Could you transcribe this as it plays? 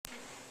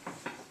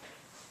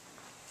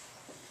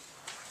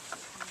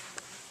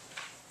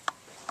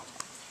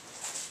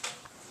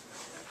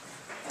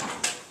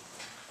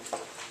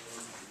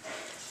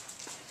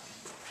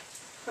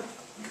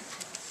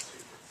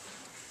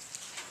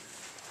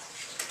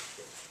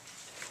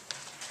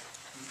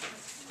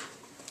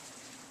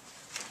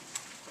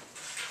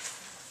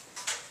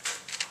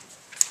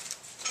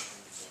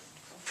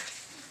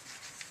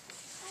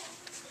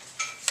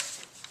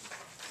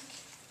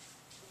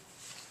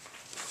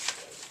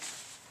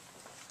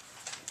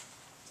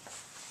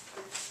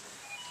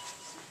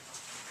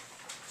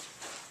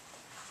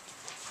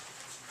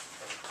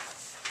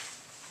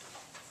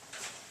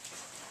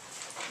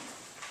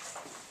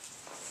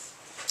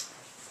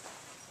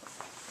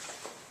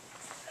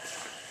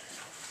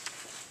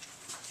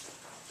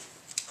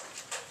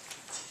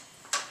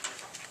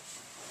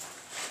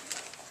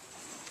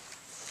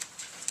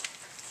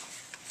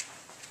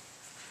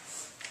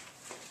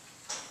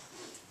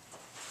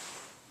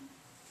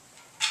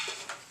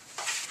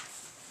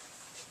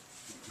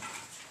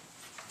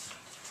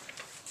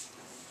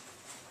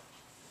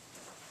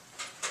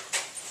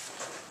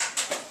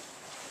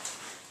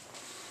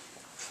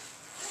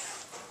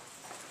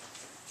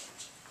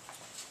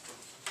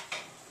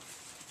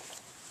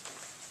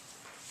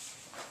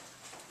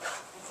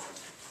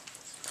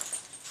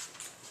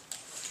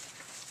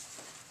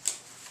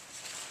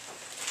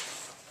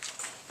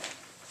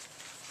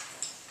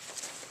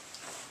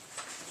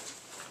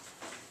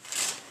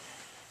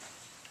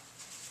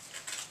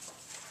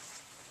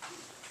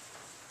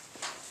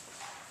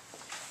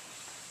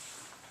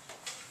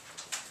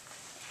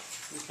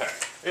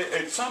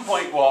At some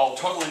point while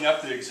totaling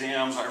up the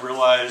exams, I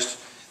realized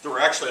there were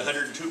actually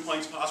 102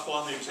 points possible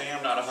on the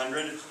exam, not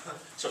 100.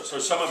 So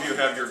some of you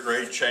have your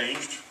grade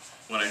changed.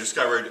 When I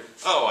discovered,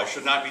 oh, I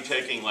should not be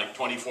taking like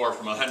 24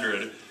 from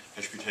 100,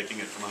 I should be taking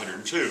it from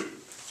 102.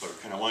 So I'm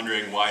kind of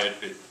wondering why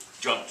it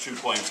jumped 2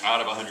 points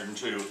out of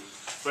 102.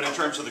 But in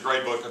terms of the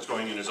grade book that's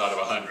going in is out of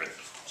 100.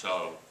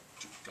 So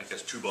I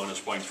guess 2 bonus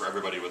points for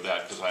everybody with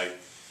that, because I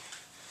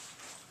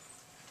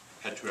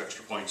had 2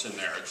 extra points in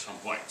there at some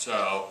point.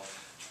 So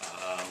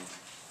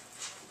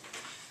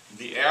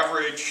the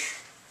average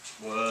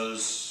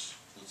was,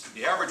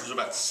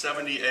 about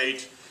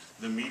 78.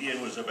 The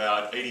median was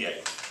about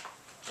 88.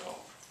 So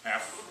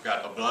half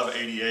got above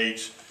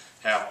 88,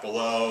 half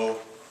below.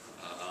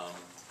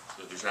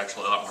 So there's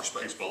actually a lot more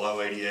space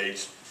below 88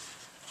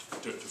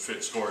 to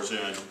fit scores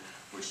in,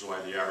 which is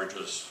why the average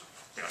is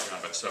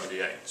about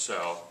 78.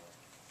 So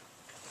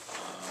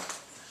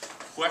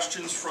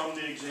questions from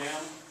the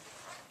exam?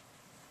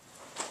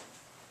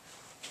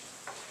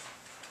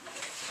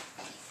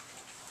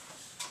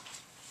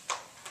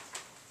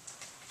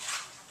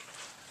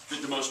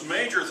 The most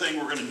major thing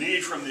we're going to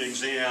need from the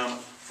exam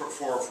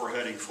for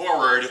heading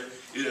forward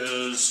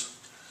is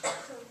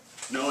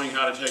knowing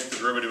how to take the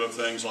derivative of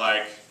things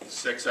like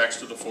 6x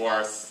to the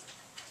 4th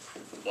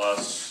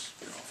plus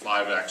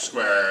 5x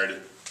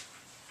squared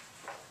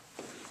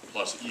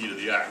plus e to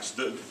the x.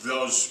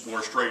 Those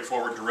more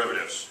straightforward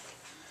derivatives.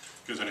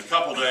 Because in a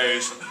couple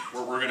days,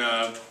 we're going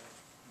to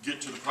get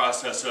to the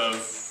process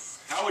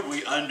of how would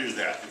we undo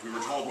that? If we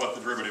were told what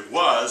the derivative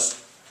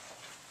was,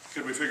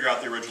 could we figure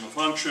out the original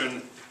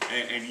function?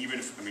 And even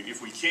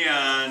if we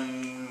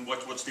can,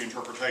 what's the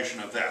interpretation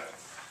of that?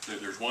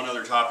 There's one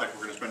other topic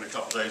we're going to spend a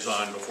couple days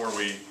on before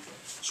we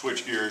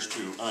switch gears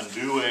to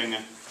undoing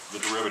the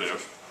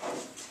derivative.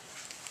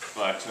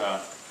 But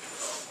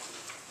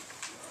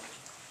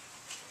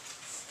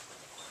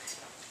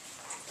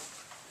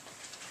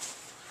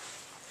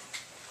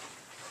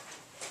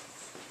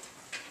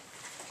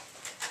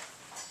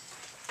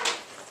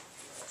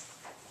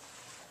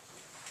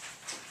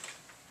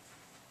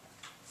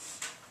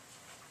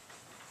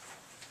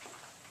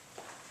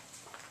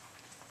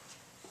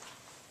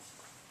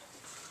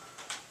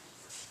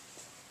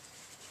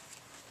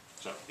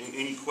so,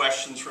 any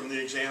questions from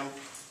the exam?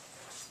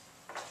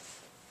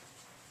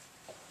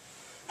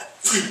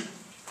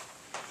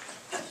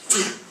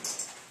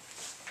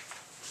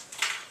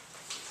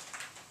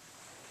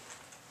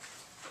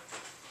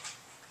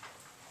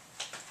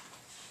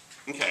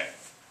 Okay.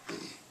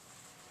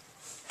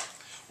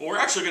 Well, we're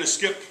actually going to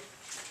skip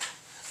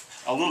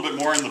a little bit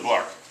more in the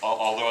book,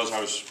 although as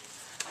I was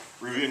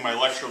reviewing my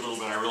lecture a little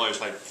bit, I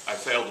realized I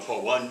failed to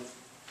pull one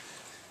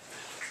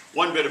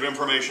bit of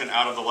information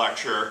out of the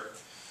lecture.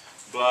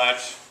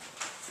 But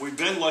we've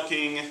been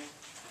looking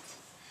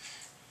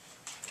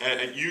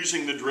at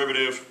using the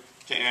derivative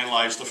to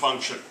analyze the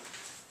function.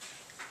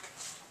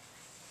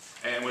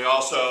 And we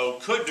also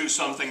could do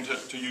something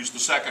to use the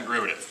second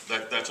derivative.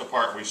 That's a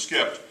part we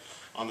skipped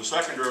on the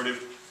second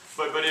derivative.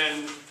 But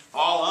in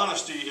all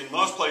honesty, in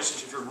most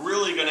places, if you're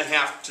really going to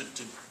have to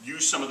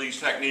use some of these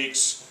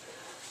techniques,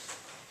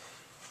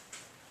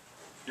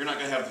 you're not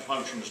going to have the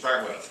function to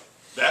start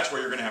with. That's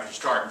where you're going to have to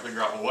start and figure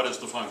out, well, what is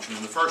the function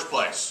in the first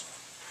place?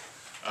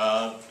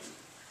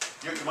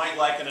 You might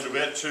liken it a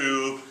bit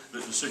to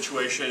the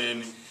situation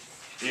in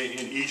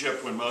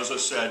Egypt when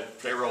Moses said,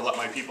 Pharaoh, let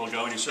my people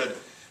go. And he said,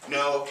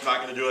 no, I'm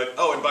not going to do it.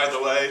 Oh, and by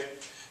the way,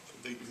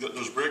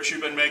 those bricks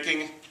you've been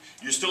making,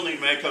 you still need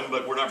to make them,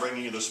 but we're not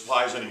bringing you the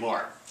supplies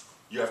anymore.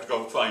 You have to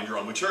go find your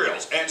own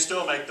materials and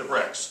still make the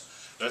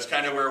bricks. That's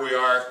kind of where we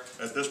are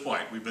at this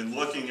point. We've been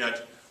looking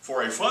at,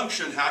 for a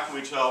function, how can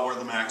we tell where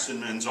the max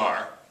and mins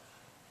are?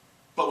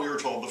 But we were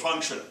told the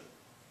function.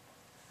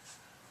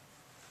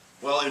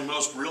 Well, in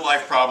most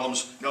real-life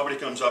problems, nobody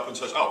comes up and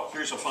says, oh,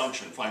 here's a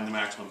function, find the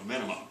maximum and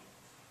minimum.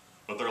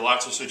 But there are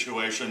lots of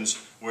situations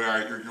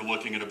where you're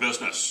looking at a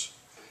business.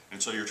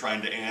 And so you're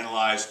trying to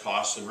analyze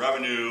costs and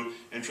revenue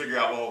and figure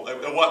out, well,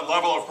 at what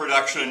level of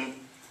production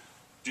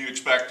do you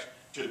expect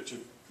to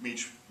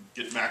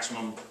get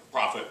maximum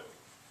profit?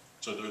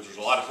 So there's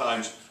a lot of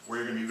times where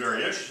you're going to be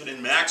very interested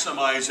in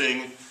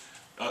maximizing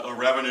a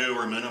revenue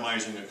or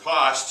minimizing a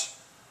cost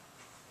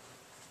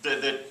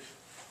that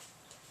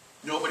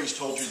nobody's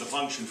told you the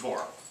function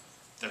for.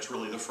 That's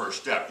really the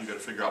first step. You've got to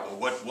figure out,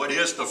 well, what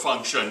is the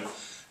function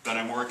that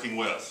I'm working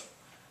with?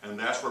 And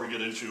that's where we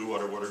get into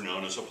what are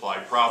known as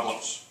applied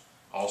problems.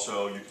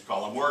 Also, you could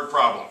call them word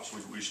problems.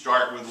 We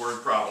start with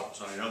word problems.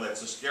 And I know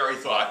that's a scary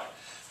thought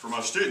for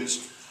most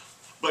students,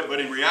 but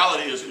in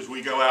reality, as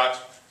we go out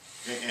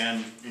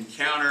and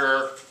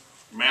encounter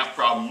math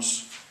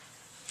problems,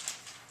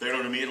 they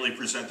don't immediately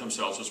present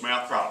themselves as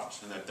math problems.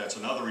 And that's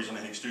another reason I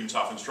think students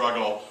often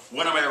struggle.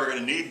 When am I ever going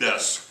to need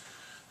this?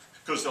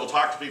 Because they'll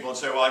talk to people and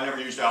say, well, I've never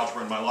used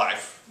algebra in my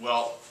life.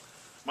 Well,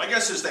 my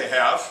guess is they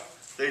have.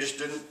 They just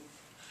didn't.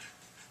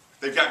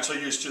 They've gotten so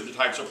used to the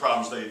types of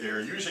problems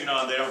they're using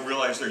on, they don't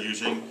realize they're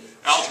using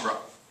algebra.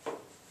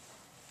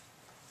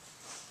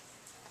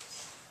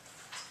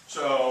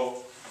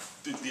 So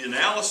the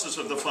analysis analysis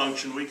of the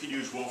function, we could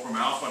use Wolfram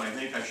alpha, and I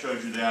think I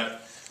showed you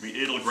that. I mean,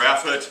 it'll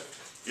graph it.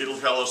 It'll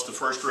tell us the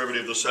first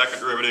derivative, the second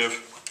derivative.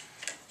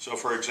 So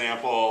for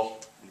example,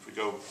 if we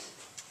go,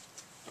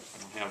 I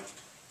don't have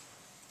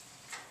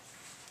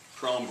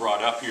Chrome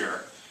brought up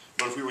here,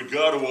 but if we would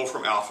go to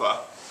Wolfram alpha,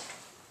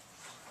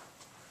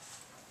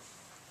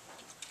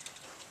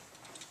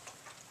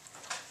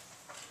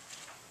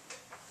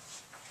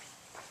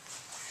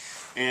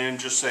 and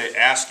just say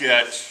ask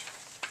it,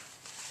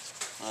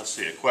 let's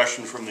see, a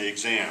question from the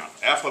exam.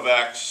 F of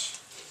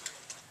x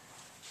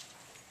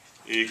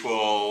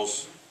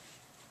equals,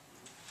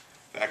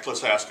 in fact,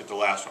 let's ask it the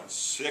last one.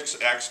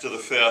 6x to the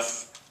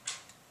fifth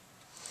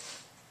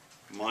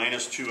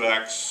minus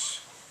 2x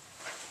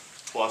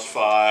plus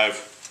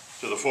 5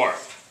 to the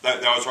fourth.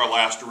 That was our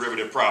last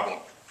derivative problem.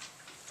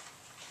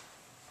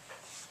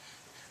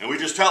 And we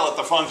just tell it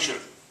the function.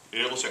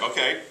 It'll say,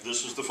 okay,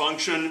 this is the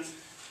function.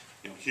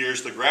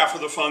 Here's the graph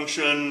of the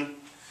function.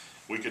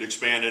 We could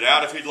expand it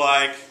out if you'd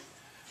like.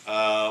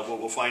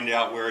 We'll find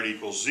out where it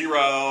equals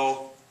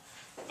 0.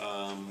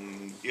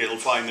 It'll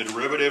find the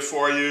derivative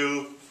for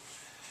you.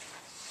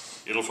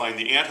 It'll find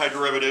the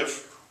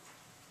antiderivative,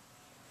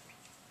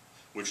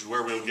 which is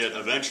where we'll get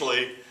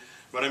eventually.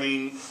 But I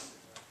mean,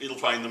 it'll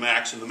find the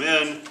max and the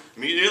min. I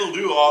mean, it'll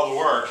do all the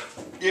work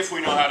if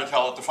we know how to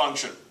tell it the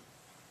function.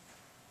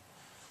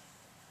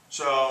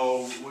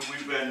 So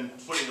we've been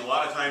putting a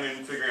lot of time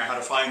in figuring out how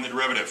to find the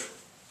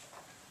derivative.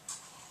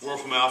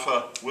 Wolfram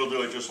alpha will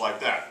do it just like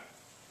that.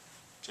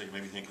 So you may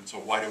be thinking, so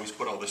why do we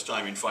put all this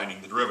time in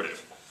finding the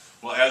derivative?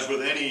 Well, as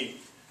with any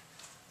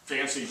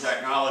fancy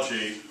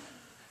technology,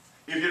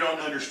 if you don't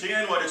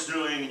understand what it's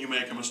doing and you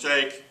make a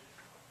mistake,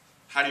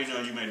 how do you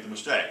know you made the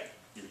mistake?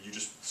 You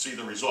just see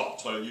the result.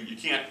 So you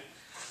can't,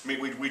 I mean,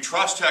 we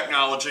trust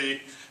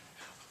technology.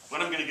 But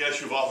I'm going to guess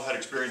you've all had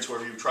experience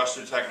where you've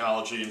trusted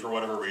technology and for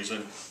whatever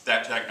reason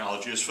that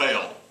technology has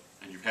failed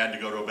and you've had to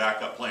go to a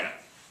backup plan.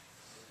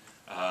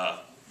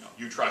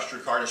 You trust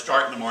your car to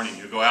start in the morning.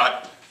 You go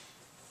out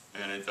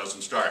and it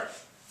doesn't start.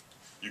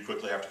 You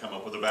quickly have to come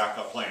up with a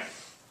backup plan.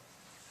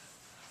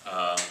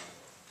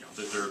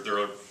 There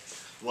are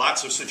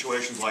lots of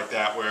situations like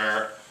that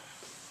where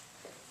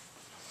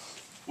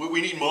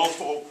we need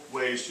multiple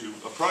ways to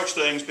approach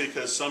things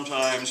because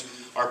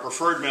sometimes our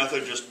preferred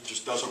method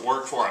just doesn't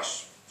work for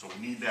us. So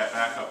we need that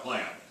backup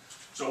plan.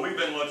 So we've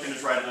been looking to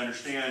try to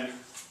understand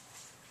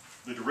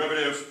the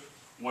derivative.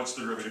 What's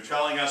the derivative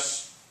telling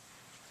us?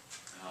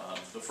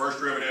 The first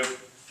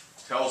derivative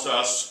tells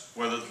us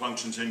whether the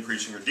function's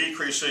increasing or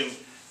decreasing.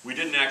 We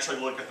didn't actually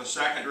look at the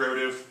second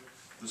derivative.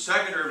 The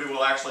second derivative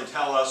will actually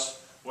tell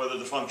us whether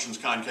the function's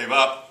concave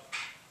up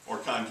or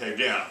concave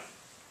down.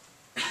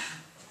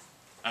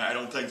 I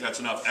don't think that's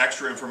enough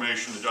extra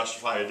information to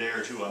justify a day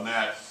or two on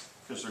that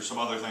because there's some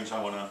other things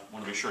I want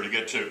to be sure to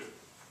get to.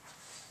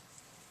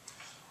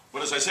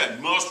 But as I said,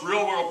 most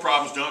real-world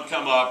problems don't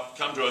come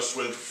to us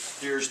with,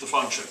 here's the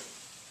function.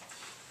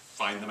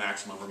 Find the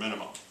maximum or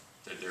minimum.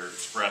 They're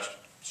expressed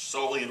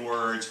solely in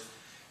words.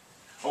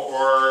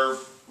 Or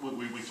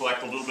we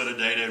collect a little bit of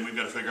data and we've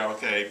got to figure out,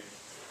 okay,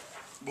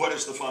 what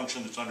is the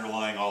function that's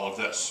underlying all of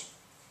this?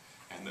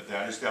 And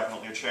that is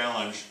definitely a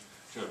challenge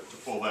to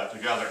pull that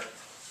together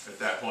at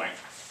that point.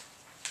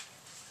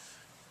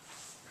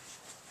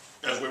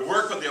 As we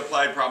work with the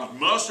applied problems,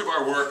 most of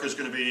our work is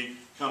going to be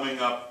coming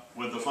up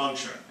with the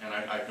function. And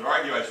I could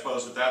argue, I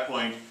suppose, at that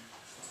point,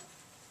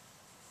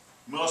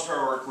 most of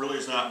our work really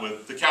is not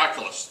with the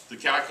calculus. The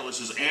calculus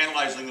is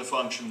analyzing the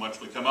function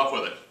once we come up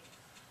with it.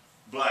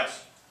 But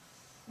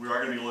we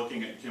are going to be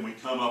looking at, can we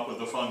come up with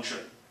the function?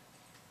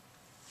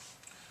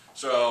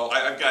 So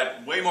I've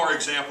got way more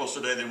examples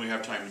today than we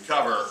have time to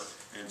cover.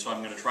 And so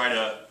I'm going to try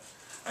to,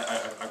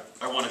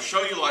 I want to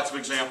show you lots of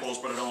examples,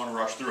 but I don't want to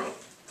rush through them.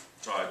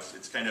 So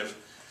it's kind of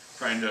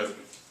trying to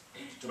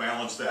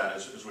balance that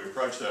as we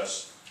approach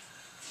this.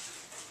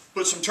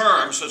 But some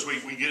terms as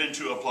we get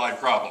into applied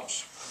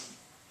problems.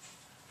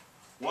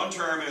 One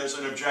term is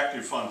an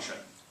objective function.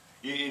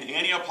 In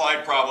any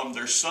applied problem,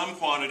 there's some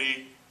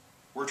quantity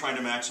we're trying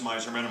to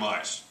maximize or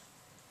minimize.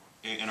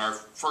 And our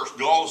first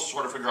goal is to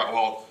sort of figure out,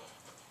 well,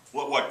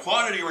 what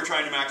quantity we're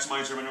trying to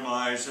maximize or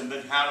minimize, and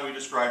then how do we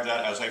describe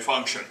that as a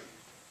function?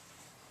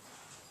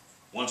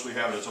 Once we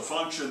have it as a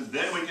function,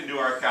 then we can do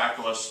our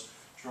calculus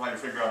to try to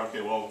figure out,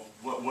 okay, well,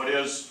 what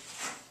is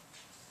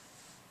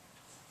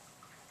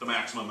the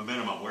maximum and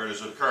minimum? Where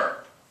does it occur?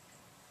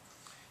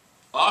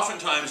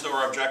 Oftentimes, though,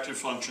 our objective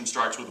function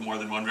starts with more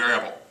than one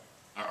variable.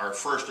 Our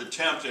first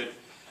attempt at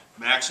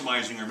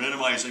maximizing or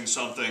minimizing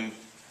something,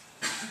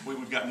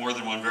 we've got more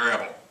than one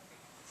variable.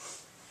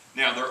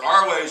 Now, there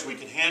are ways we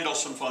can handle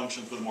some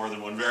functions with more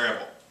than one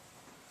variable.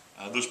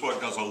 This book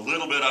does a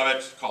little bit of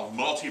it, called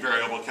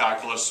multivariable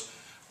calculus.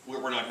 We're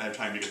not going to have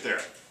time to get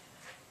there.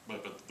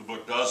 But the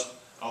book does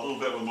a little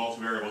bit with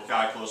multivariable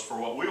calculus for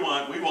what we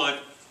want. We want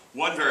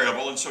one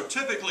variable, and so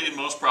typically in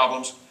most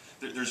problems,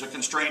 there's a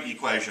constraint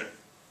equation.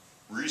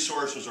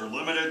 Resources are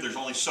limited. There's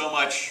only so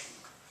much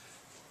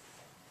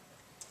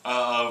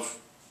of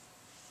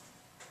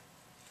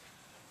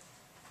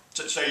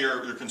say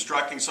you're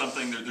constructing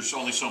something, there's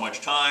only so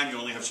much time, you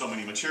only have so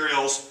many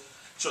materials,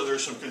 so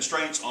there's some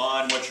constraints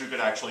on what you could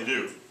actually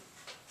do.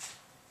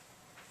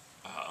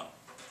 I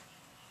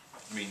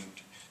mean,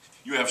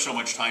 you have so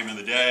much time in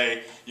the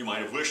day, you might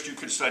have wished you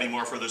could study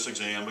more for this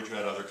exam, but you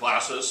had other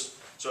classes.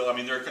 So, I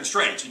mean, there are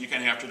constraints, and you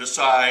kind of have to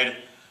decide,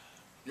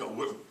 you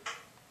know,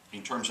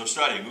 in terms of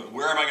studying,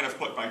 where am I going to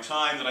put my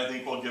time that I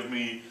think will give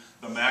me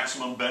the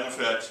maximum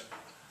benefit?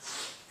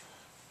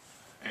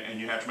 And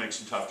you have to make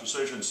some tough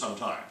decisions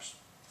sometimes.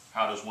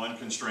 How does one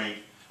constraint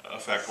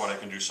affect what I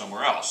can do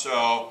somewhere else?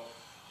 So,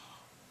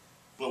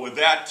 but with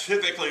that,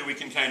 typically we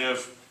can kind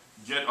of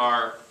get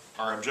our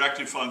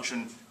objective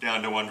function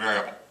down to one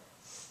variable.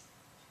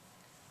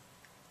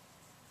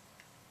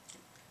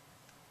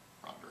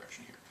 Wrong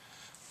direction here.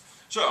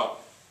 So,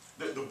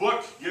 the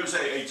book gives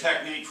a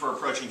technique for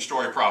approaching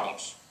story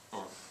problems.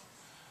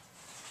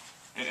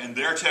 And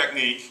their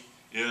technique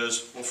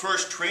is, well,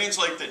 first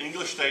translate the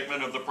English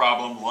statement of the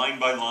problem line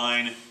by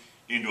line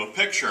into a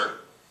picture,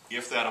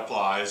 if that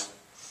applies,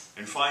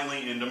 and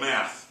finally into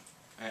math.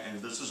 And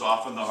this is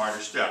often the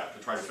hardest step,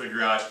 to try to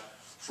figure out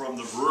from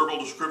the verbal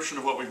description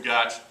of what we've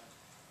got,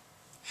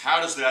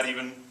 how does that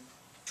even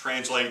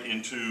translate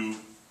into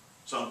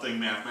something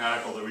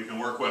mathematical that we can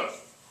work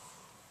with?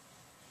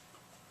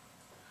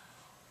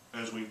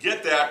 As we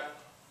get that,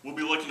 we'll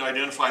be looking to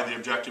identify the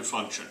objective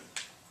function.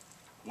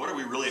 What are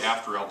we really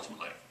after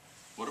ultimately?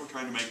 What are we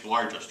trying to make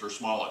largest or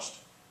smallest?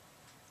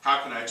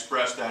 How can I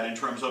express that in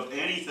terms of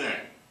anything?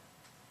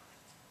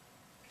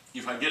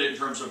 If I get it in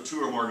terms of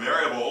 2 or more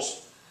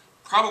variables,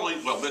 probably,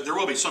 well, there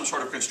will be some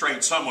sort of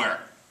constraint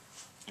somewhere.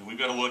 And we've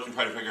got to look and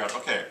try to figure out,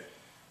 okay,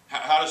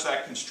 how does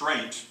that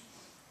constraint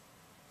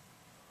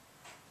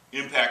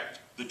impact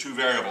the 2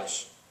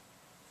 variables?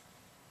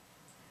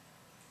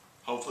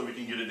 Hopefully we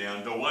can get it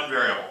down to 1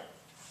 variable.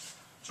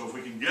 So if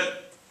we can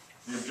get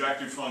the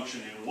objective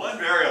function in 1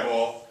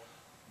 variable,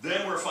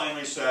 then we're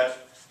finally set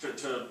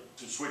to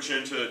switch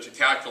into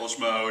calculus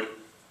mode,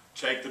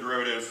 take the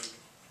derivative,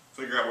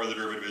 figure out where the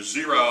derivative is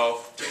 0,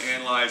 to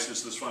analyze,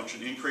 is this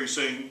function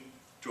increasing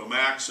to a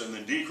max and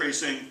then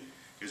decreasing?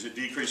 Is it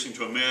decreasing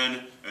to a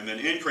min and then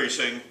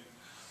increasing?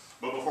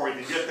 But before we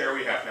can get there,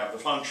 we have to have the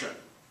function.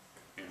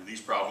 And in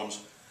these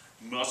problems,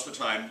 most of the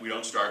time, we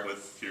don't start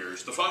with,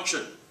 here's the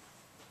function.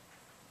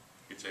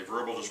 It's a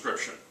verbal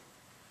description.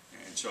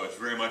 And so it's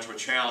very much of a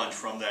challenge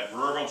from that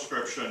verbal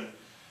description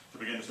to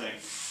begin to think,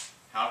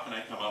 how can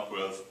I come up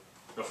with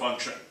the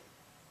function?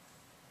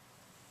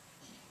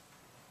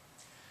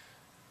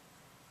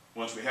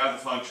 Once we have the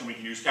function, we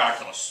can use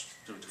calculus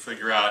to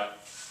figure out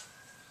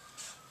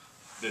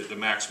the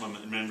maximum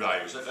and min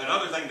values.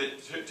 Another thing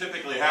that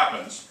typically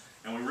happens,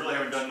 and we really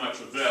haven't done much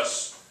with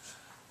this,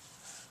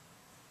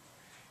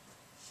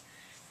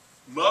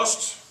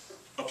 most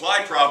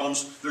applied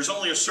problems, there's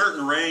only a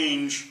certain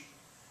range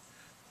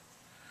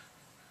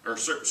or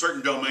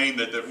certain domain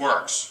that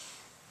works.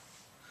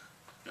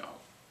 You know,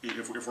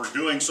 if we're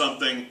doing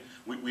something,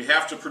 we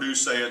have to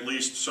produce, say, at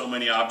least so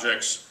many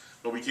objects,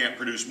 but we can't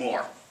produce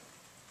more.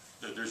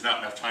 There's not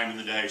enough time in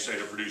the day, say,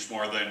 to produce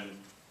more than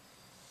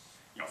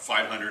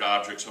 500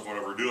 objects of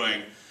whatever we're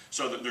doing.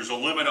 So that there's a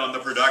limit on the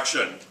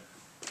production.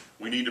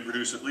 We need to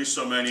produce at least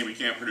so many. We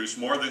can't produce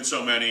more than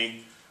so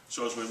many.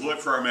 So as we look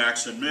for our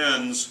max and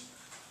mins,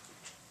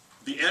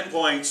 the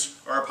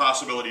endpoints are a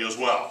possibility as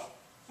well.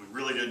 We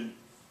really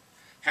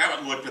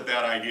haven't looked at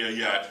that idea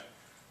yet,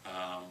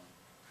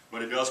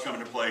 but it does come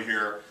into play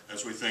here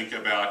as we think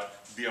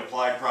about the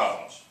applied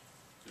problems.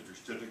 There's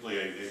typically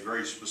a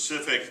very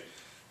specific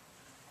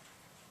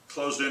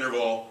closed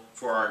interval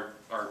for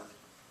our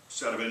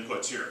set of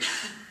inputs here.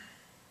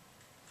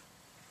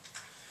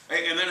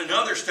 And then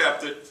another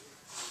step that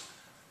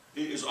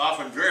is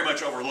often very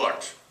much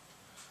overlooked.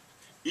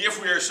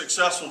 If we are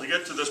successful to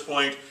get to this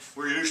point,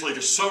 we're usually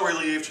just so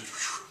relieved,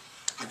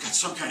 I've got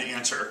some kind of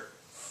answer,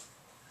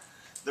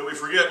 that we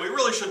forget we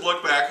really should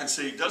look back and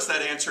see, does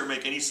that answer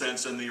make any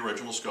sense in the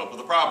original scope of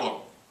the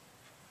problem?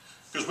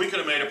 Because we could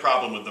have made a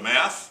problem with the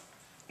math,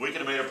 we could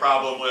have made a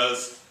problem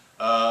with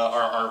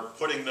our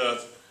putting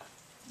the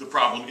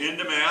problem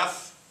into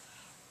math,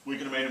 we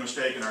could have made a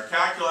mistake in our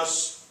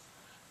calculus.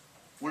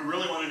 We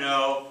really want to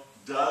know,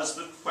 does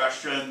the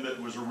question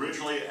that was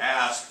originally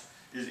asked,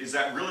 is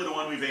that really the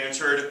one we've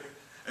answered,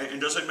 and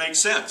does it make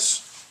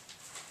sense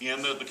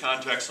in the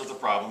context of the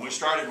problem we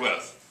started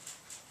with?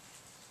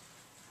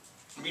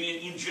 I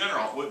mean, in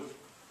general,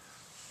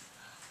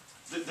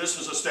 this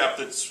is a step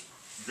that's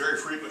very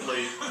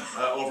frequently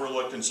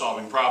overlooked in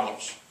solving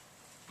problems.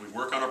 We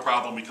work on a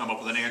problem, we come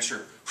up with an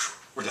answer,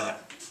 we're done.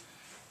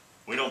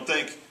 We don't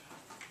think,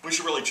 we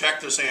should really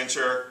check this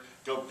answer,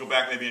 go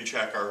back maybe and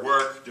check our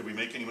work, did we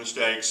make any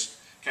mistakes,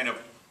 kind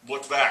of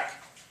look back.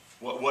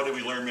 What did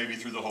we learn maybe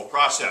through the whole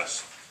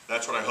process?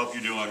 That's what I hope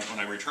you do when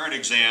I return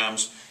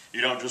exams. You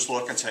don't just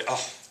look and say,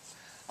 oh,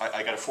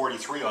 I got a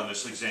 43 on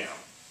this exam.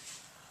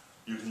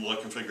 You can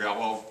look and figure out,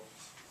 well,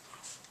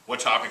 what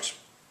topics,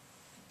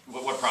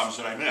 what problems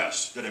did I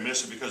miss? Did I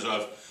miss it because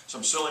of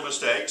some silly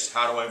mistakes?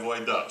 How do I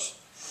avoid those?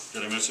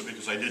 Did I miss it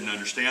because I didn't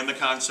understand the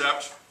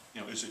concept?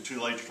 is it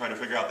too late to try to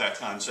figure out that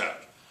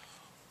concept?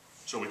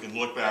 So we can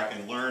look back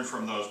and learn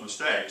from those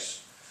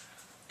mistakes.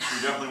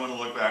 We definitely want to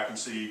look back and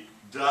see,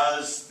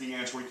 does the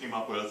answer we came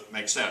up with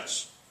make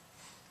sense?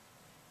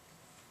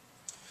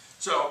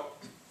 So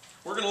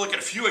we're going to look at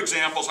a few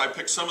examples. I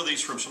picked some of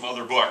these from some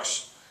other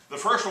books. The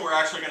first one, we're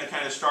actually going to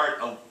kind of start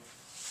a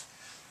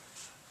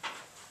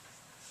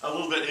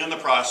little bit in the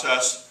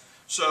process.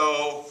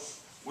 So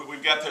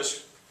we've got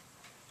this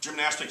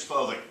gymnastics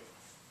clothing,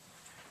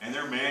 and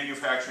they're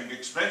manufacturing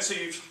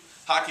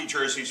expensive hockey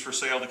jerseys for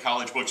sale to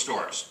college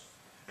bookstores.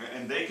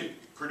 And they could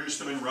produce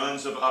them in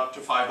runs of up to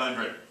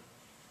 500.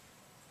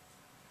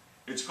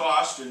 Its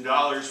cost in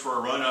dollars for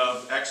a run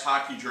of X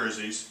hockey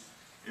jerseys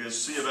is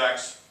C of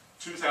X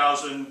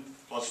 2,000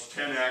 plus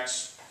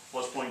 10X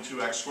plus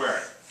 0.2X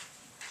squared.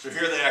 So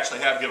here they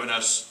actually have given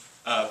us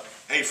a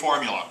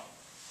formula.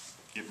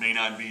 It may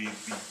not be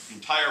the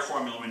entire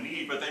formula we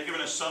need, but they've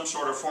given us some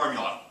sort of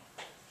formula.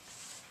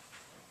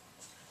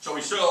 So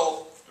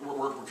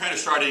we're kind of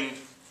starting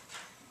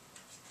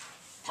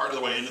part of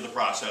the way into the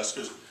process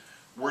because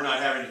we're not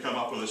having to come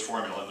up with this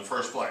formula in the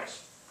first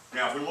place.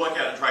 Now, if we look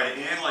at it and try to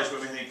analyze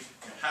what we think,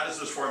 how does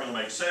this formula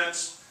make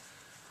sense?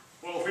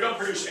 Well, if we don't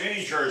produce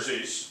any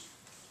jerseys,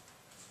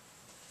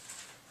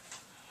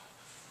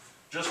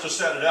 just to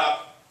set it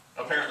up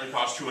apparently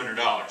costs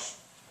 $200.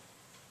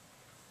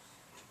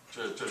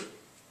 To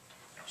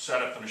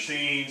set up the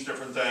machines,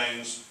 different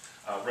things,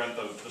 rent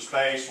the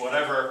space,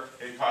 whatever,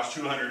 it costs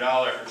 $200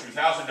 or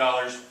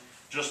 $2,000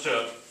 just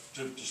to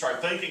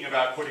start thinking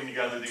about putting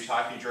together these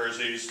hockey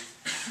jerseys.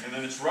 And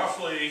then it's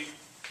roughly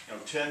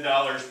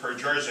 $10 per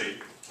jersey.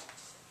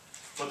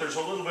 But there's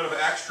a little bit of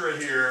extra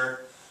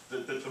here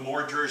that the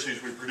more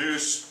jerseys we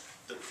produce,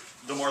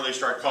 the more they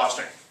start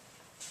costing.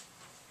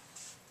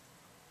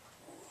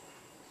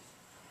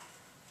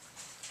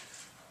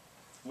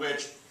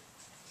 Which,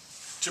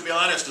 to be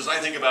honest, as I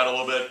think about it a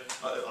little bit,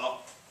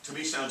 to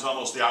me sounds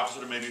almost the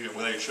opposite of maybe the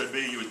way it should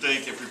be. You would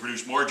think if we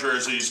produce more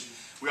jerseys,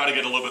 we ought to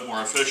get a little bit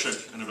more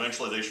efficient, and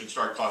eventually they should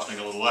start costing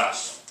a little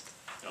less.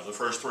 The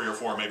first 3 or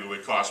 4 maybe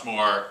would cost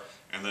more,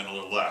 and then a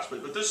little less.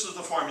 But this is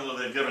the formula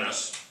they've given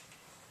us.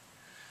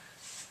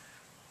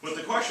 But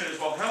the question is,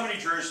 well, how many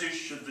jerseys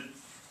should the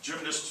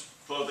gymnast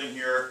clothing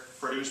here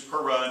produce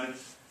per run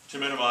to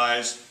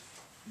minimize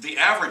the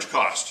average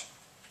cost?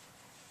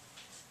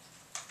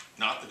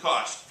 Not the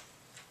cost.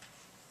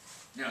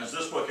 Now, as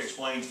this book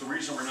explains, the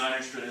reason we're not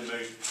interested in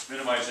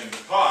minimizing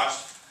the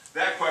cost,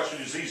 that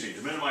question is easy.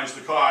 To minimize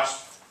the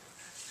cost,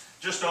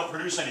 just don't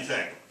produce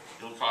anything.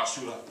 It'll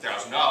cost you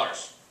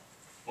 $1,000.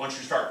 Once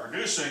you start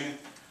producing,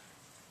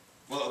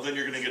 well, then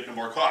you're going to get into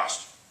more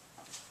cost.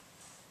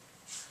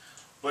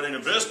 But in a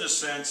business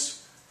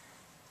sense,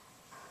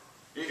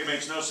 it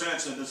makes no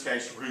sense in this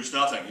case to produce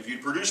nothing. If you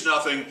produce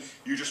nothing,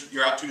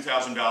 you're out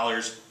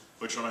 $2,000,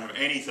 but you don't have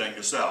anything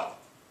to sell.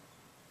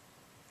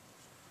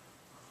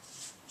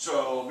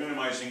 So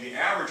minimizing the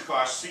average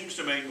cost seems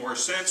to make more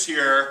sense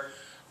here,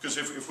 because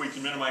if we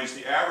can minimize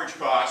the average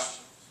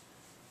cost,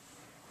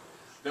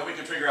 then we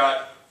can figure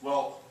out,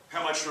 well,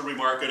 how much should we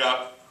mark it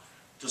up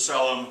to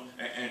sell them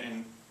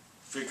and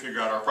figure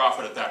out our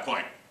profit at that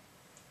point.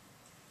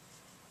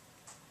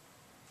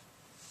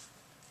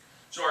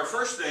 So our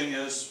first thing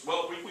is,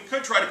 well, we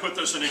could try to put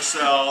this in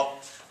Excel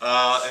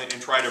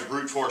and try to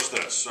brute force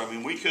this. So, I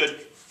mean, we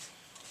could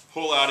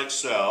pull out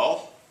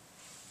Excel.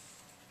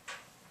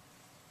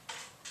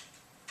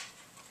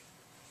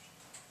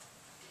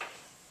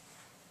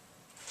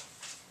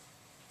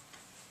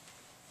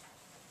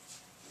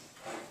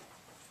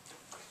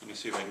 Let me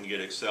see if I can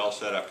get Excel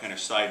set up kind of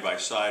side by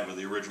side with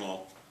the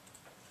original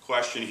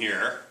question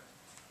here.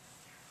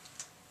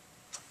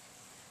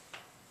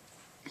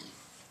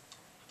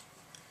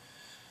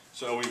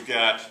 So we've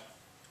got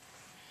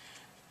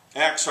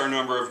X, our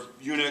number of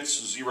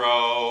units,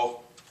 0,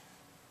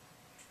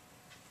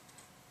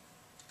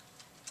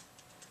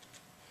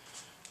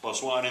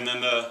 plus 1, and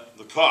then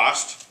the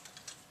cost.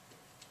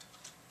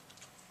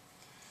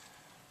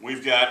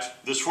 We've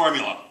got this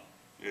formula.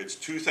 It's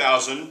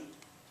 2,000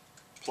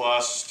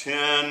 plus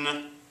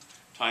 10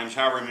 times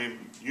however many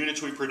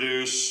units we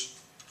produce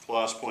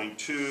plus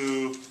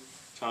 0.2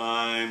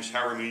 times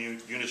however many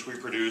units we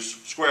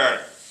produce squared.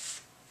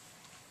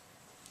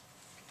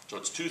 So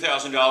it's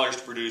 $2,000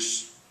 to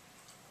produce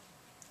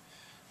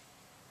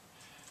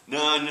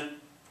none.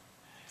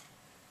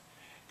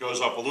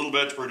 Goes up a little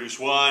bit to produce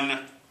 1.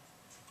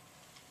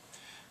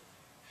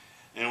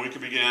 And we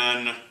could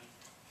begin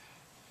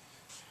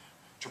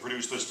to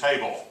produce this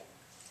table.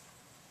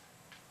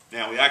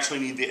 Now we actually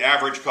need the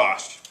average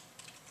cost.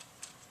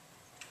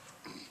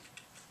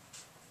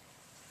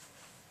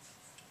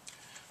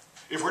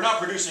 If we're not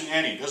producing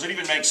any, does it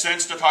even make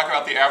sense to talk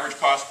about the average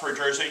cost per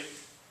jersey?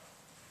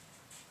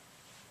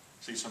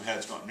 See some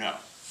heads going, no.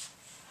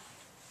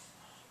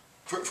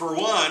 For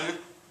one,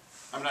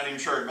 I'm not even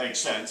sure it makes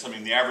sense. I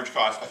mean, the average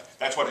cost,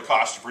 that's what it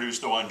costs to produce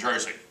the one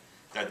jersey.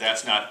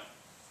 That's not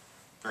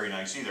very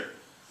nice either.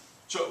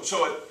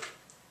 So at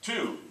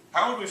 2,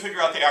 how would we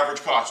figure out the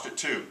average cost at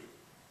 2?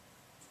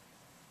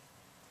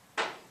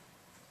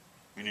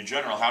 I mean, in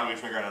general, how do we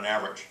figure out an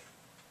average?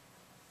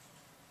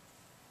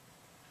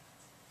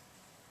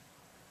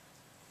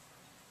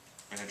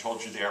 And I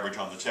told you the average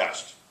on the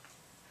test.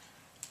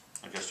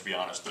 I guess, to be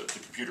honest, the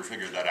computer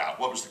figured that out.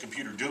 What was the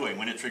computer doing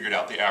when it figured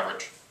out the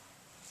average?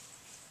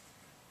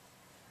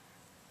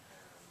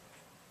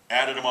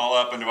 Added them all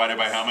up and divided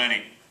by how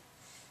many?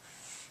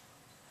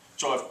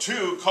 So if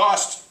 2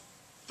 cost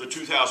the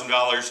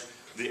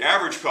 $2,000, the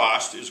average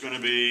cost is going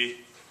to be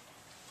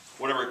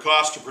whatever it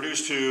costs to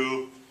produce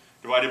 2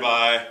 divided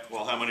by,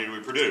 well, how many do we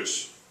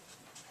produce?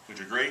 Would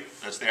you agree?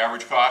 That's the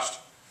average cost.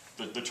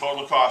 The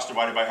total cost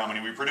divided by how many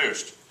we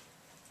produced.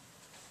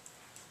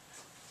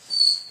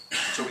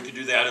 So we could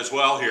do that as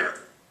well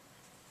here.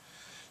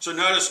 So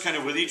notice kind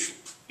of with each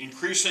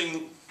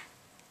increasing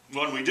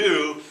one we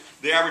do,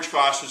 the average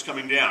cost is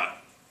coming down.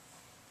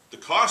 The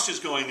cost is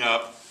going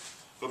up,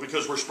 but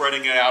because we're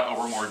spreading it out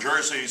over more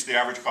jerseys, the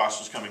average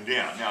cost is coming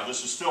down. Now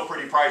this is still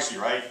pretty pricey,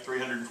 right?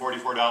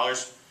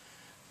 $344.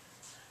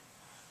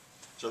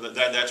 So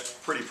that's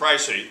pretty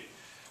pricey.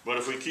 But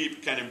if we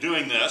keep kind of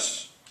doing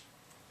this,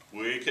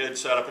 we could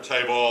set up a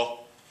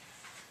table.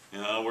 You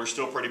know, we're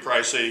still pretty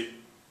pricey.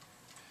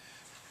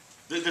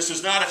 This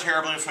is not a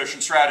terribly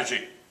efficient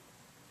strategy.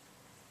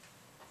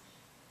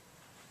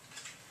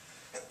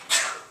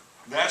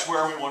 That's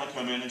where we want to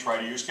come in and try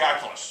to use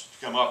calculus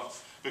to come up,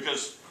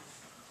 because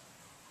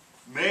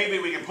maybe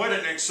we can put it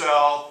in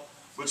Excel,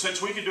 but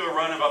since we can do a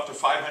run of up to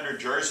 500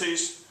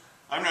 jerseys,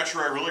 I'm not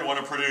sure I really want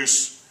to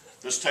produce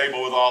this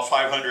table with all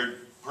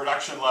 500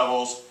 production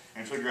levels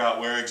and figure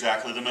out where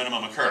exactly the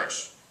minimum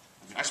occurs.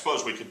 I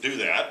suppose we could do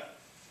that.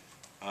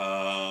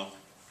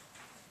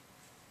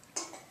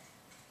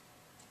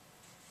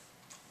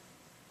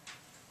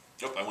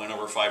 Nope, I went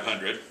over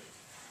 500.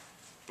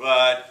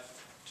 But,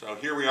 so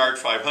here we are at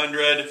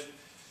 500,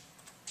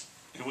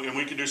 and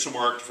we can do some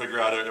work to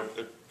figure out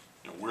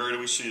where do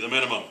we see the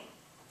minimum.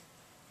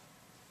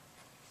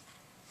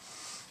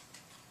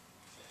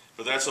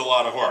 But that's a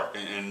lot of work,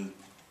 and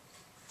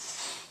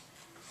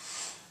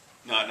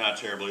not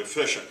terribly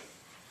efficient.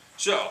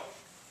 So,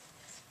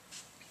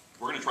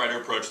 we're going to try to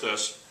approach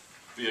this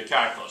via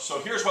calculus. So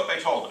here's what they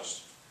told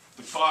us.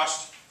 The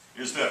cost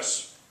is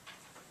this.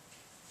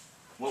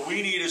 What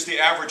we need is the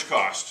average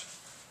cost.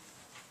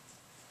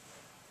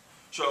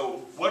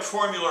 So what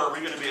formula are we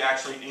going to be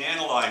actually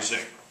analyzing?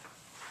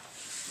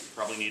 You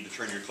probably need to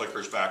turn your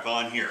clickers back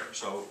on here.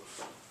 So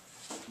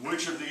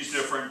which of these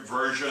different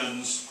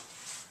versions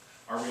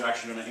are we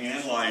actually going to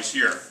analyze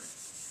here?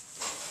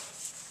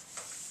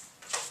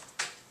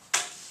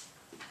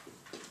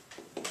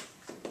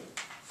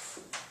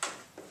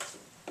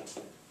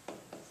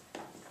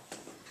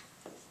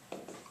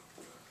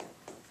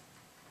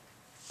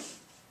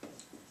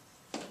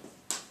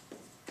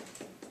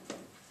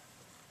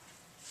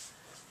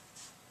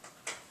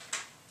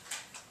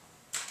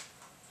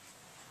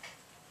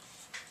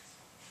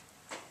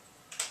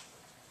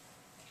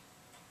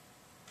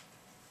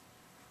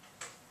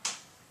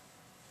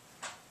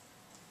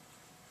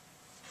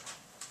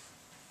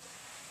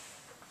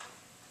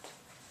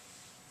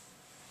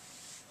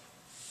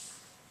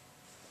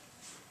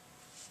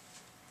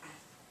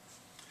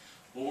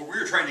 Well,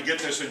 we're trying to get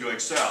this into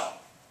Excel.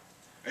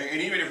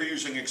 And even if you're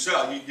using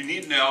Excel, you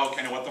need to know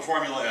kind of what the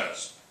formula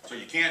is. So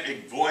you can't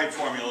avoid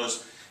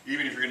formulas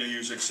even if you're going to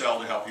use Excel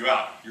to help you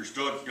out. You're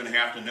still going to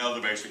have to know the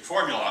basic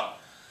formula,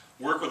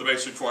 work with the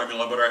basic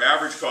formula, but our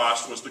average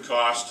cost was the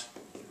cost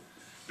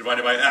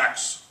divided by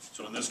x.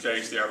 So in this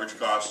case, the average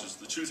cost is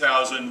the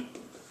 2,000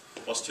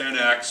 plus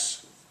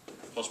 10x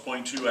plus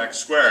 0.2x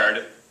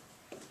squared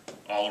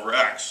all over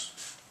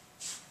x,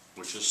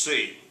 which is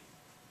C.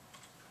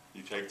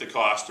 You take the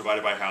cost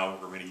divided by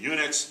however many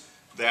units,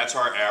 that's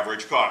our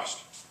average cost.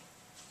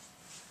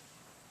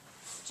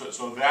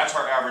 So that's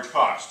our average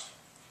cost.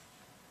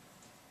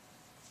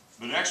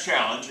 The next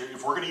challenge,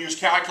 if we're going to use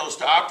calculus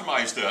to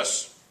optimize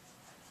this,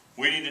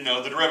 we need to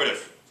know the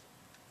derivative.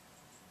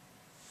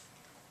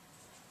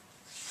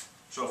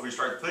 So if we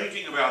start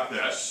thinking about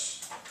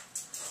this,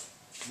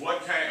 how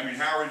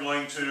are we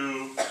going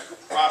to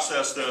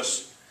process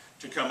this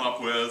to come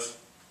up with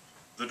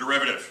the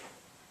derivative?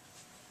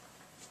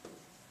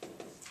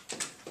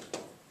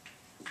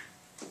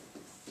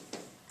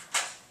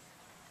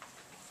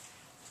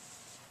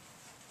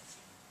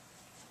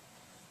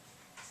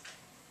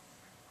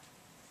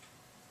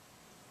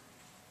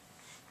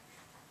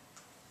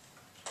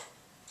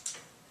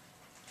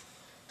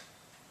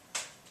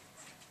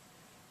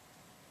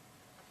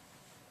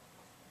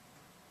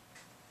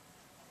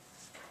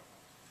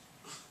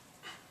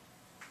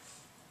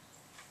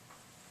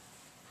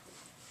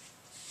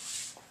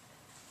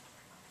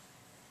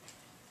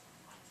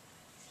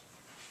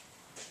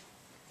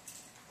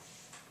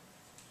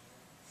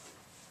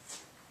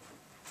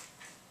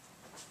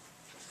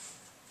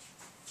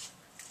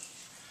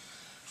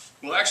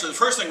 Well, actually, the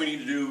first thing we need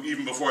to do,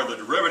 even before the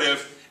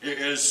derivative,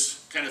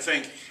 is kind of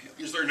think,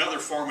 is there another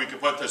form we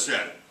could put this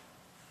in?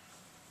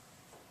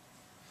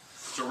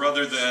 So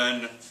rather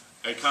than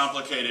a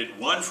complicated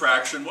one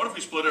fraction, what if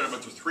we split it up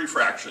into 3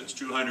 fractions?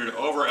 200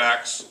 over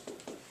x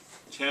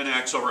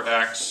 10x over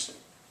x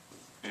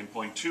and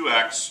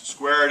 0.2x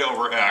squared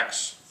over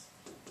x.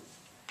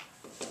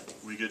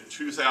 We get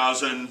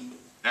 2,000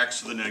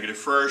 x to the negative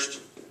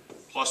first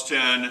plus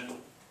 10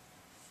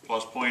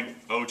 plus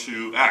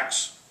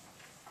 0.02x.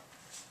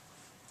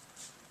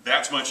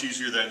 That's much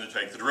easier than to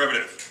take the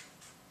derivative.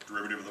 The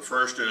derivative of the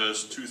first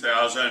is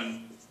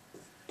 2,000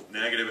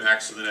 negative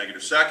x to the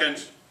negative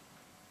second,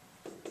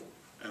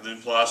 and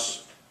then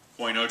plus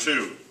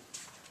 0.02.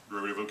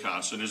 Derivative of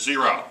constant is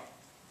 0.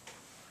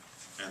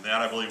 And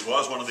that, I believe,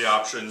 was one of the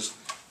options,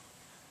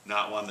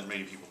 not one that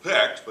many people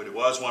picked, but it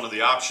was one of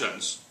the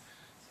options.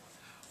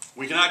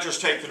 We cannot just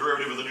take the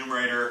derivative of the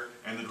numerator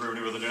and the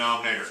derivative of the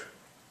denominator.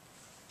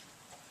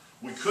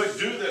 We could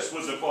do this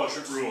with the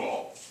quotient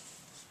rule,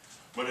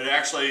 but it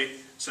actually,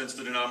 since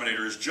the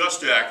denominator is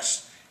just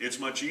x, it's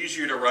much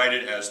easier to write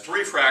it as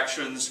 3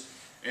 fractions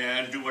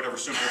and do whatever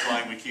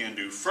simplifying we can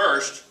do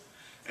first,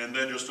 and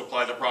then just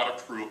apply the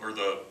product rule, or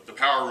the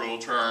power rule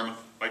term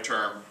by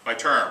term by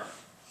term.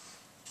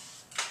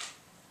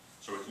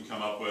 So we can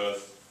come up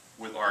with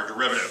our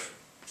derivative.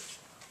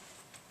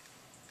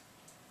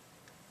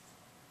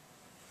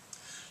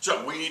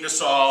 So we need to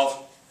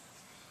solve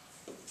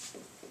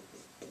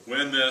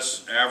when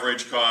this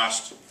average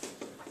cost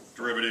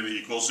derivative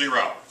equals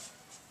 0.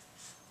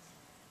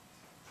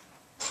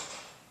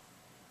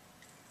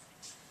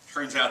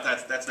 Turns out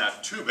that's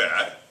not too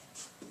bad.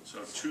 So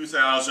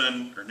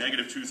 2,000, or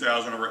negative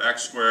 2,000 over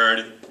x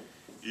squared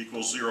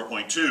equals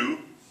 0.2.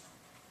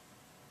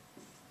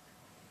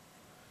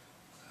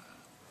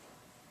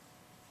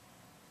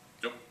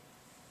 Yep.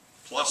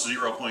 Plus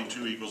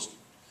 0.2 equals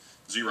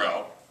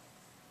 0.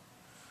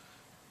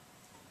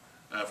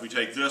 If we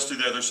take this to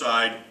the other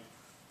side,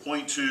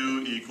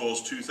 0.2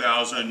 equals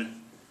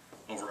 2,000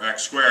 over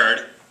x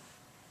squared.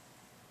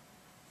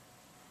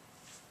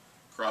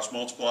 Cross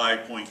multiply,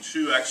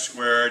 0.2x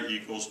squared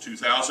equals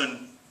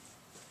 2,000.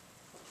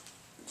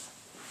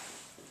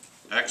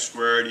 X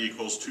squared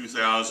equals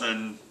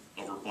 2,000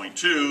 over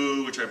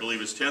 0.2, which I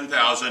believe is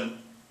 10,000.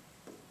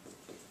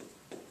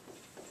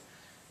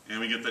 And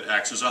we get that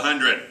x is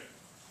 100.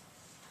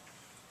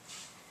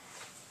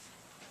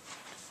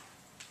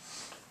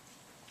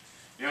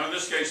 Now in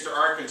this case, there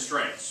are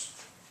constraints.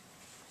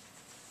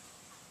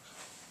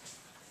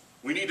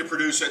 We need to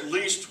produce at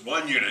least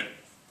 1 unit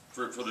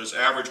for this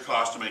average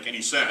cost to make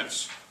any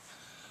sense.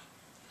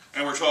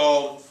 And we're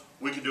told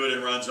we can do it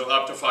in runs of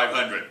up to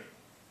 500.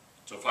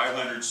 So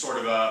 500 is sort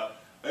of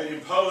an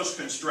imposed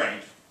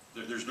constraint.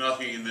 There's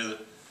nothing in the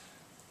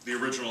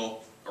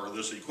original, or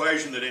this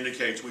equation, that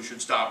indicates we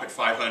should stop at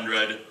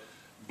 500,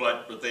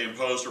 but they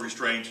imposed a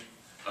restraint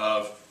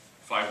of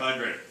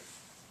 500.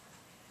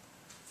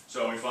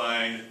 So we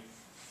find,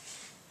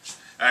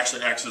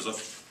 actually x is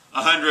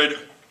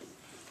 100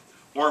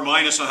 or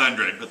minus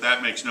 100, but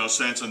that makes no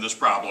sense in this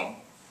problem.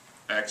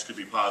 X could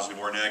be positive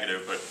or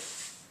negative, but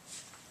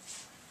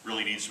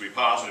really needs to be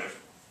positive.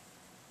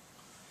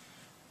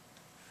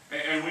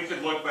 And we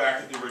could look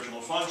back at the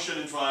original function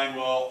and find,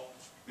 well,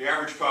 the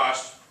average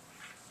cost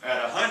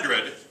at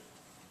 100,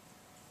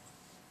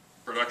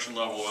 production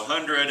level of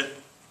 100,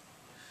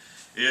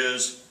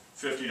 is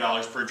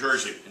 $50 per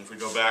jersey. And if we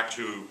go back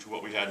to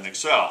what we had in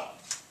Excel,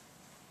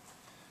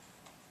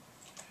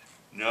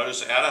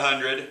 notice at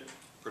 100,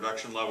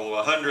 production level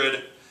of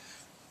 100,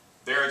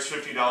 there it's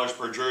 $50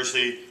 per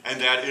jersey,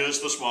 and that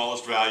is the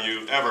smallest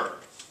value ever.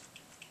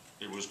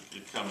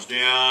 It comes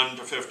down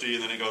to 50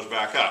 and then it goes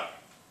back up.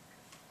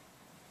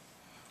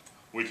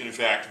 We can in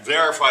fact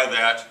verify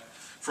that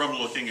from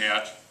looking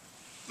at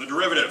the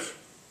derivative.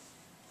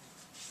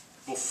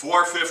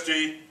 Before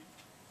 50,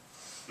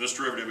 this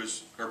derivative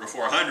is, or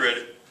before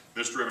 100,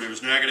 this derivative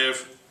is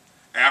negative.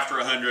 After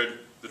 100,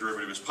 the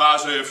derivative is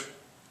positive.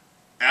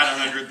 At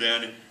 100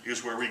 then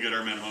is where we get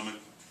our minimum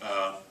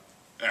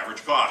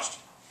average cost.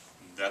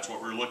 That's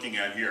what we're looking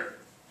at here.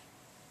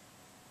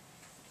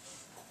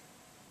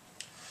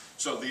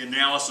 So the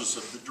analysis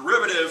of the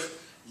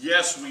derivative,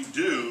 yes, we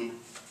do,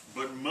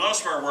 but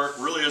most of our work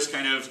really is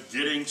kind of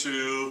getting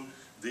to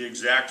the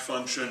exact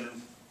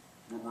function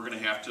we're going to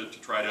have to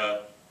try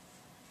to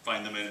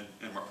find the min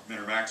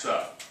or max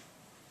up.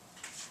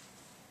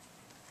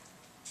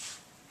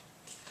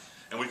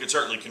 And we can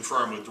certainly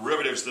confirm with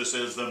derivatives this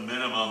is the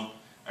minimum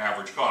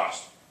average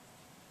cost.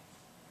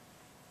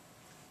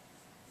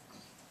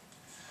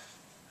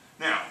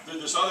 Now,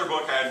 this other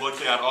book I had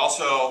looked at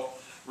also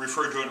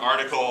referred to an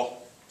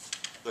article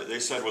that they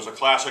said was a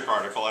classic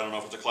article. I don't know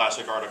if it's a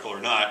classic article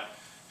or not.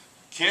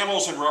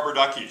 Camels and rubber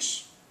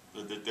duckies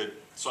that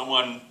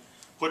someone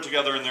put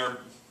together in their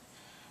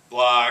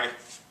blog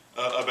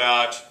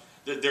about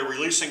that they're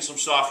releasing some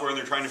software and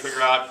they're trying to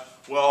figure out,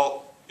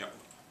 well, you know,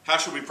 how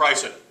should we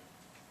price it?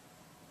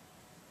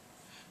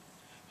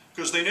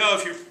 Because they know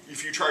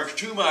if you charge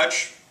too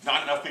much,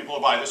 not enough people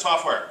will buy the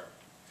software.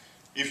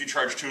 If you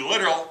charge too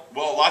little,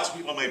 well, lots of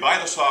people may buy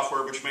the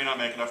software, but you may not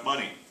make enough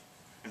money.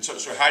 And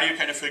so how do you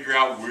kind of figure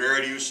out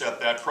where do you set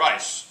that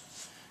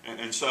price?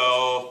 And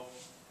so,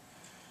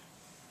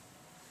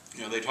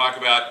 you know, they talk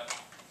about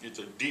it's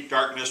a deep,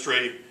 dark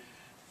mystery.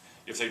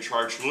 If they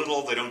charge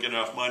little, they don't get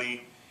enough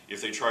money.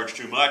 If they charge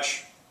too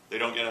much, they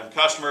don't get enough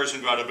customers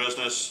and go out of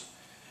business.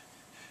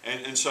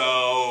 And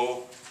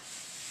so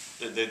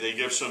they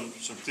give some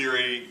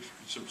theory,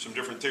 some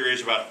different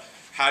theories about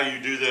how you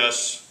do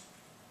this.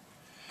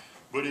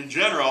 But in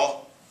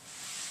general,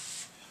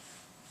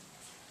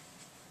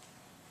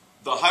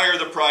 the higher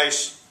the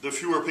price, the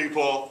fewer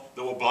people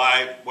that will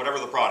buy whatever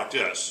the product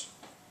is.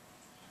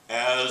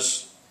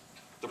 As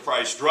the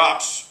price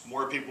drops,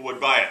 more people would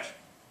buy it.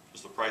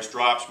 As the price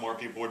drops, more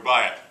people would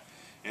buy it.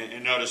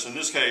 And notice in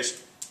this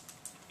case,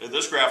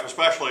 this graph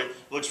especially,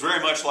 looks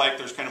very much like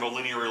there's kind of a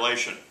linear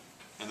relation.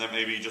 And that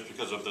may be just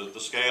because of the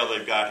scale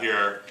they've got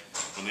here.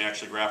 When they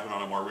actually graph it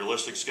on a more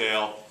realistic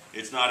scale,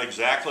 it's not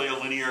exactly a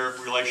linear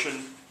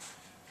relation,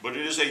 but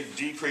it is a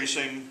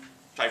decreasing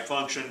type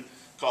function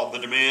called the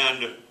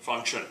demand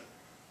function.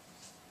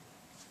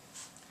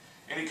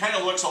 And it kind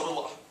of looks a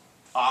little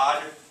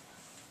odd,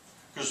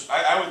 because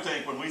I would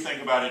think when we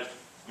think about it,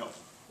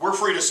 we're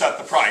free to set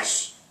the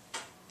price.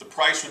 The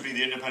price would be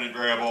the independent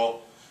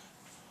variable.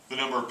 The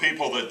number of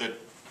people that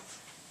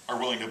are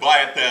willing to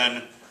buy it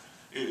then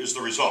is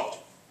the result.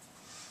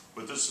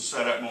 But this is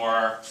set at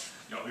more,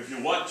 if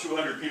you want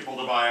 200 people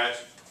to buy it,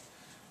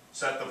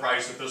 set the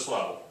price at this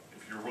level.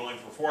 If you're willing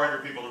for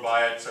 400 people to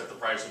buy it, set the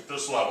price at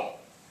this level.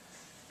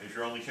 If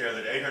you only care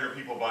that 800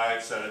 people buy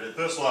it, set it at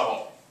this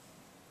level.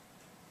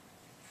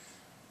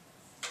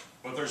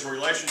 But there's a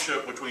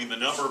relationship between the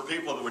number of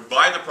people that would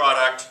buy the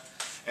product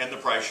and the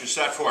price you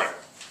set for it.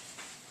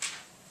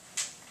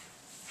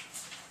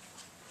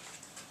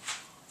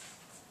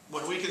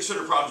 When we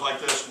consider problems like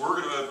this,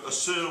 we're going to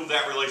assume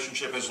that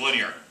relationship is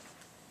linear.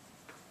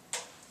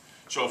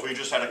 So if we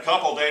just had a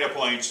couple data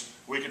points,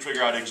 we can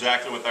figure out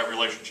exactly what that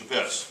relationship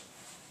is.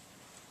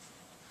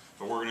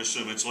 But we're going to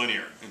assume it's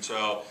linear. And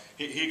so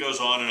he goes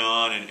on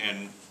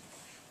and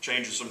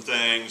changes some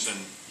things and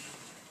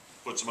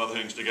puts some other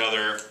things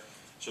together.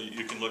 So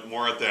you can look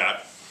more at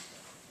that.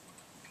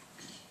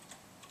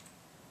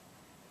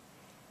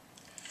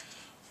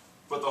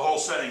 But the whole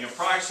setting of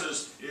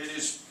prices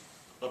is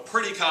a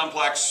pretty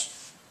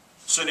complex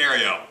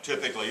scenario,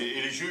 typically.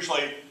 It is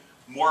usually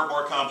more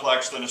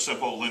complex than a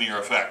simple linear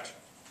effect.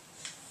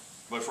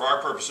 But for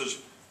our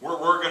purposes, we're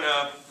going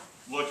to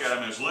look at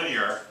them as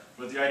linear,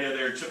 but the idea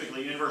they're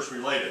typically inverse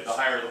related. The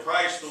higher the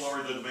price, the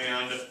lower the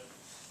demand.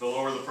 The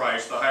lower the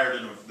price, the higher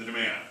the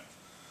demand.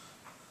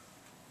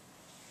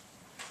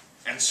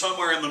 And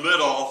somewhere in the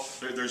middle,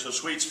 there's a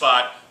sweet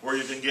spot where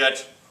you can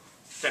get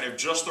kind of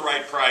just the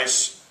right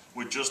price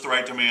with just the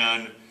right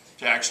demand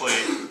to actually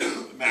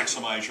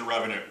maximize your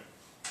revenue.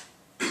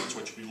 That's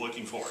what you'd be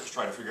looking for, is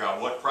try to figure out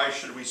what price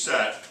should we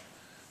set.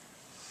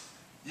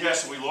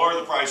 Yes, if we lower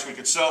the price, we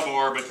could sell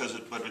more, but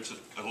it's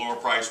a lower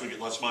price, we get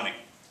less money.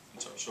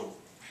 And so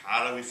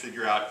how do we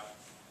figure out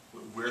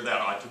where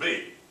that ought to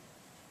be?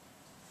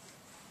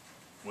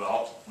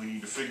 Well, we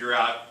need to figure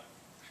out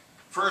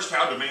first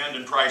how demand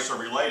and price are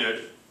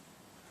related,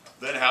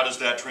 then how does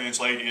that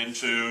translate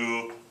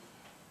into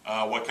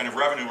what kind of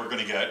revenue we're going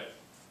to get,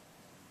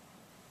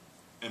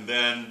 and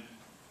then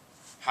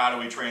how do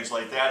we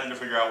translate that into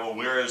figure out, well,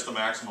 where is the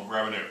maximum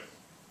revenue?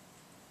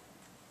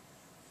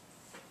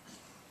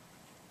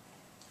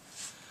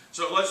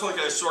 So let's look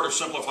at a sort of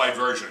simplified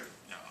version.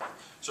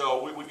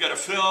 So we've got a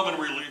film and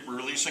we're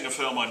releasing a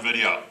film on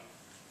video.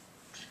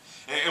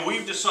 And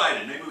we've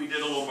decided, maybe we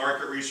did a little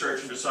market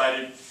research and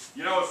decided,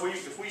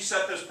 if we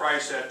set this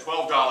price at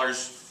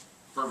 $12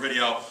 per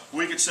video,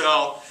 we could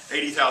sell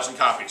 80,000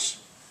 copies.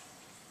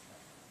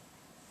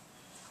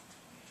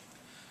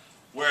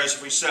 Whereas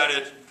if we set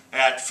it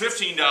at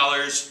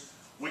 $15,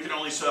 we can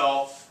only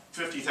sell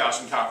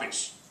 50,000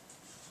 copies.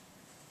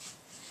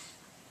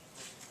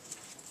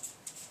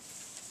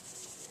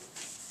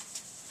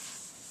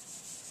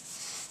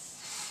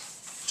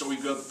 So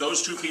we've got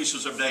those two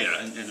pieces of data,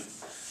 and at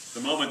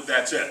the moment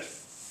that's it.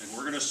 And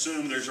we're going to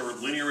assume there's a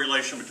linear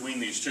relation between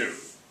these two.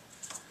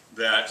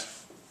 That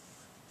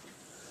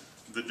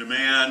the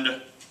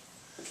demand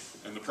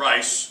and the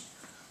price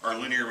are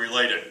linear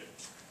related.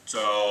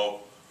 So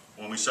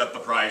when we set the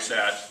price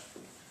at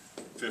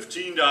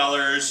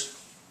 $15,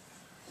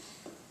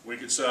 we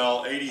could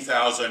sell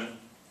 80,000.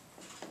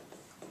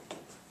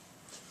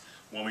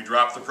 When we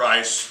drop the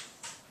price,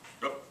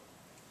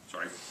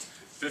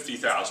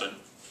 50,000.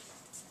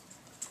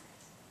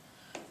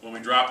 When we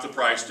drop the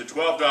price to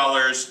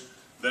 $12,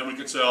 then we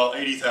could sell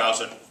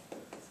 80,000.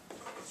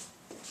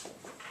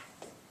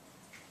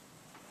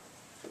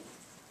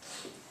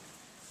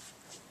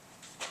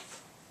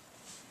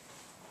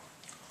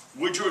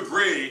 Would you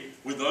agree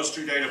with those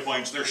two data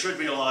points? There should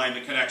be a line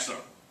that connects them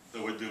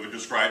that would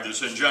describe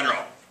this in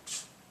general.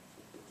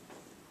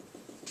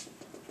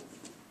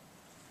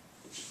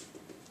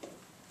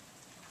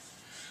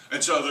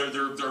 And so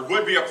there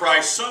would be a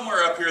price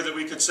somewhere up here that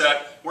we could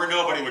set where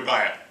nobody would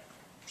buy it.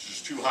 It's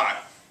just too high.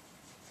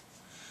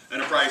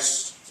 And a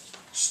price,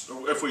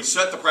 if we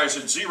set the price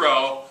at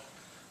 0,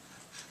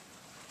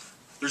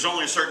 there's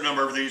only a certain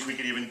number of these we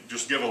could even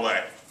just give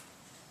away.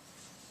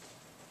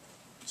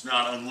 It's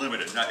not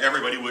unlimited. Not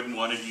everybody wouldn't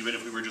want it even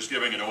if we were just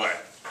giving it away.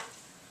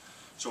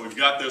 So we've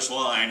got this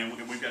line, and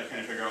we've got to kind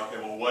of figure out,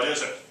 okay, well, what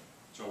is it?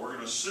 So we're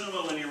going to assume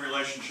a linear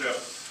relationship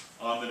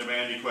on the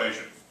demand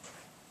equation.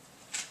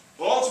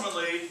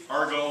 Ultimately,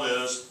 our goal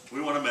is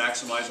we want to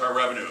maximize our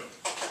revenue.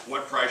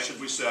 What price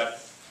should we set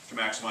to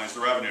maximize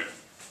the revenue?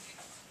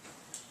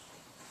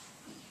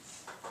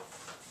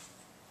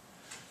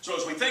 So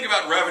as we think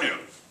about revenue,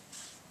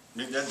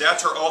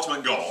 that's our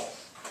ultimate goal.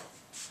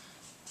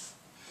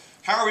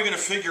 How are we going to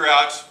figure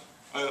out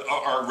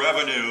our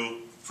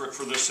revenue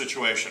for this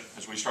situation?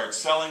 As we start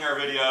selling our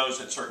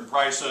videos at certain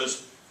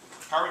prices,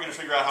 how are we going to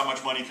figure out how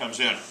much money comes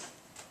in?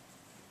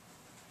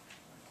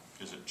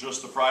 Is it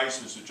just the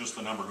price? Is it just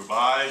the number who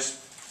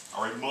buys?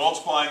 Are we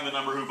multiplying the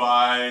number who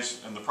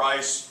buys and the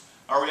price?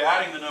 Are we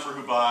adding the number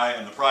who buy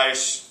and the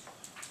price?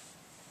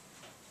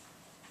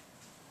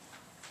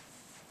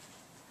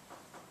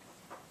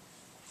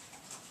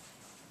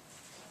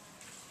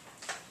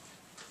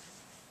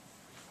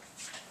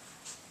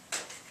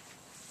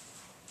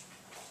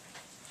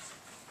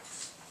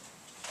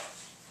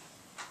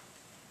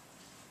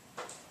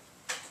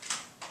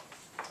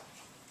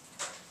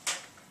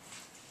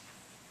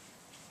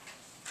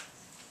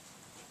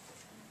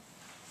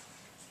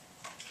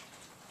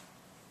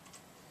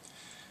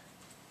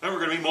 Then we're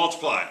going to be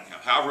multiplying.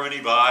 However many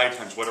buy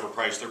times whatever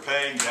price they're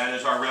paying, that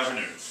is our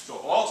revenue. So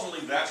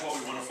ultimately, that's what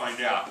we want to find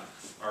out.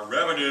 Our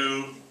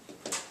revenue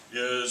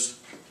is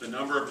the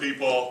number of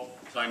people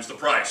times the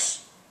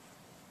price.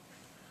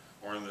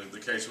 Or in the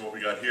case of what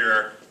we got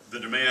here, the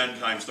demand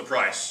times the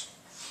price.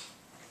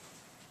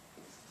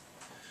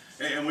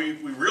 And we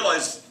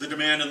realize the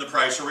demand and the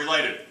price are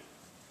related.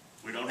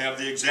 We don't have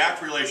the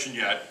exact relation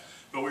yet,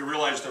 but we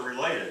realize they're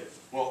related.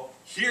 Well,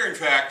 here, in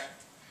fact,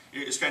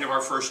 is kind of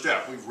our first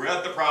step. We've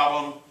read the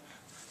problem.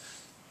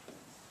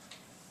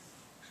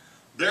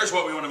 There's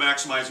what we want to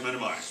maximize and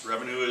minimize.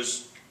 Revenue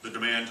is the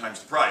demand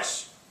times the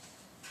price.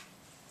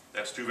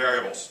 That's two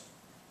variables.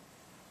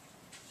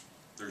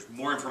 There's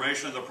more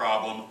information in the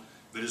problem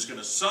that is going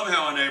to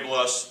somehow enable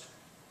us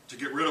to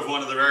get rid of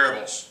one of the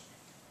variables.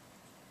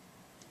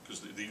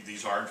 Because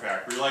these are, in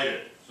fact,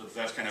 related. So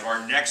that's kind of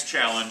our next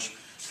challenge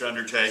to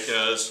undertake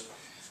is,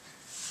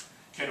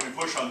 can we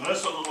push on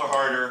this a little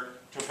harder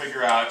to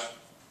figure out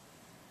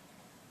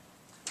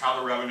how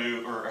the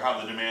revenue, or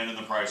how the demand and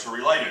the price are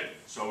related,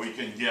 so we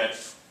can get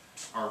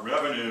our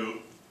revenue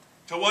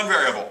to one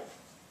variable,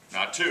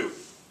 not two.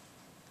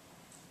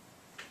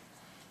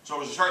 So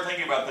as we start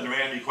thinking about the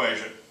demand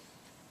equation,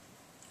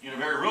 in a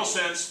very real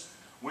sense,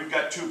 we've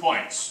got 2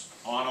 points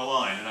on a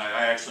line, and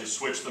I actually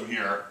switched them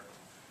here.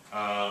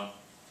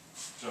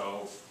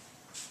 So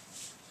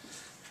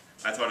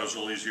I thought it was a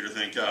little easier to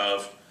think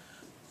of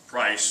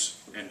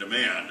price and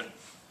demand.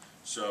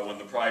 So when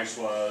the price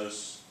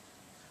was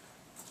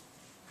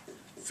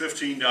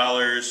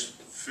 $15,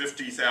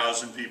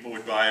 50,000 people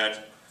would buy it.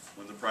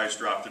 When the price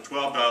dropped to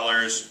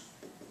 $12,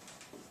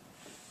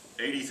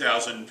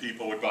 80,000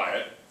 people would buy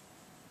it.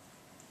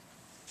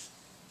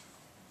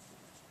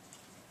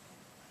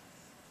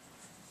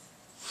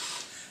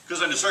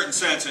 Because in a certain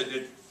sense,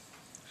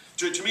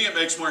 to me it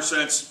makes more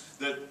sense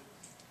that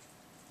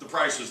the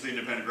price is the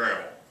independent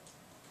variable.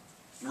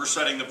 We're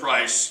setting the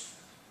price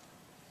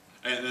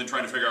and then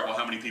trying to figure out, well,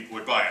 how many people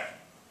would buy it.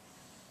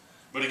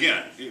 But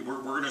again, we're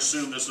going to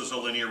assume this is a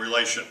linear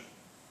relation.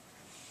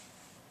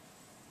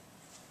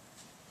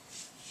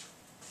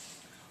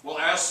 Well,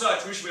 as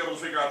such, we should be able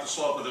to figure out the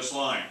slope of this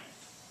line.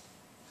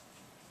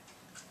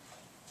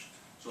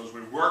 So as we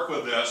work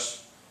with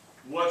this,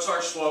 what's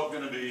our slope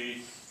going to be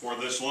for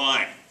this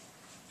line?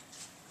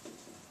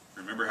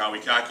 Remember how we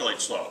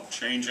calculate slope.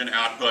 Change in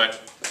output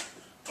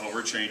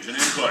over change in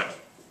input.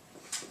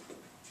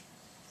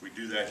 If we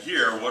do that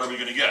here, what are we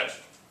going to get?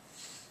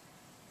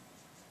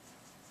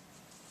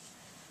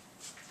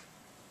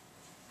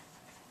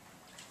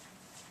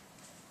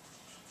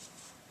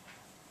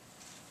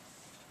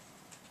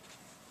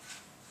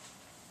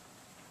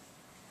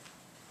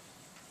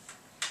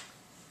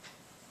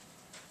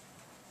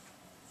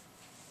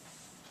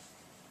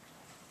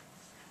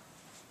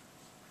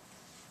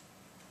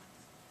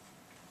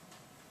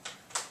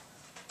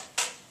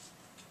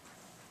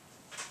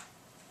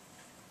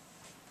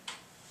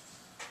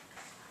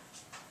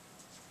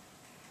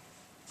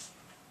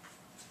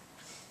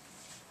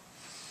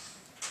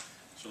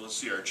 So let's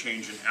see our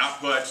change in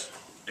output,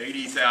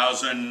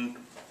 80,000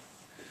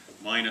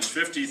 minus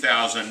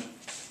 50,000.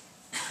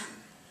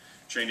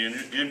 Change in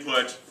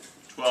input,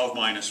 12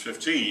 minus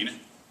 15.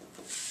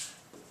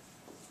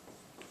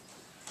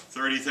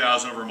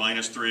 30,000 over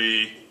minus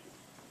 3,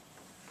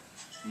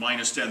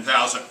 minus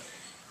 10,000.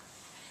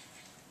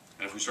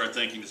 And if we start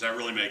thinking, does that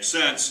really make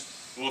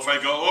sense? Well, if I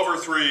go over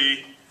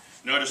 3,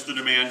 notice the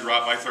demand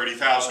dropped by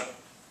 30,000.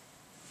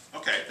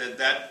 Okay,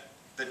 that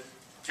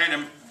kind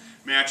of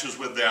matches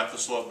with that, the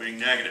slope being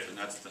negative, and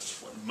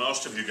that's what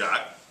most of you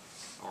got,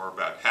 or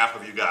about half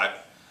of you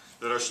got,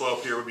 that our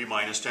slope here would be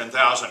minus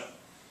 10,000.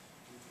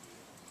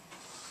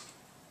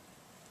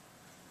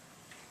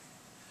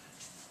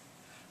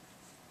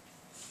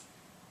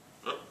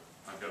 Oh,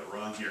 I've got it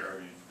wrong here. I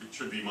mean, it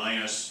should be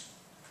minus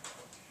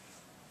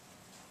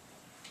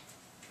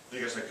I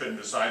guess I couldn't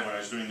decide when I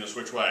was doing this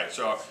which way.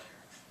 So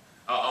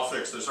I'll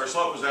fix this. Our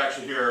slope is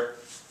actually here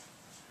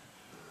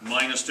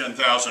minus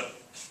 10,000.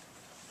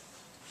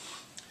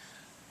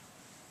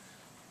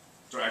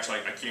 So actually,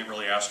 I can't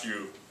really ask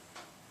you.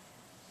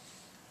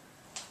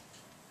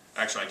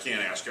 Actually, I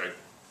can't ask you.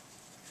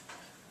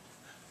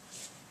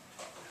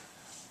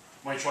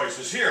 My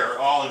choices here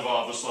all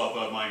involve the slope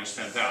of minus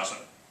 10,000.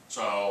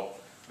 So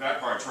that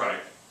part's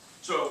right.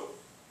 So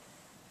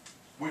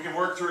we can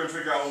work through and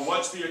figure out, well,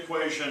 what's the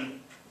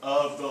equation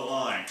of the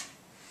line?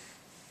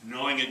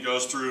 Knowing it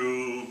goes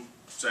through,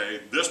 say,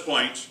 this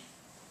point,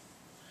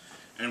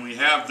 and we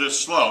have this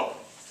slope,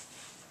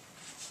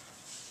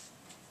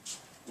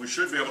 we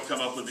should be able to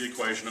come up with the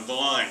equation of the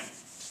line.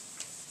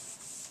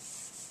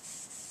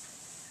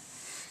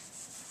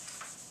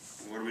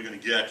 What are we going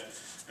to get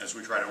as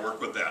we try to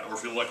work with that? Or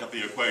if you look at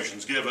the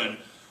equations given,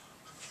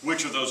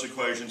 which of those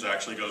equations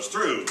actually goes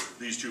through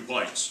these 2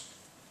 points?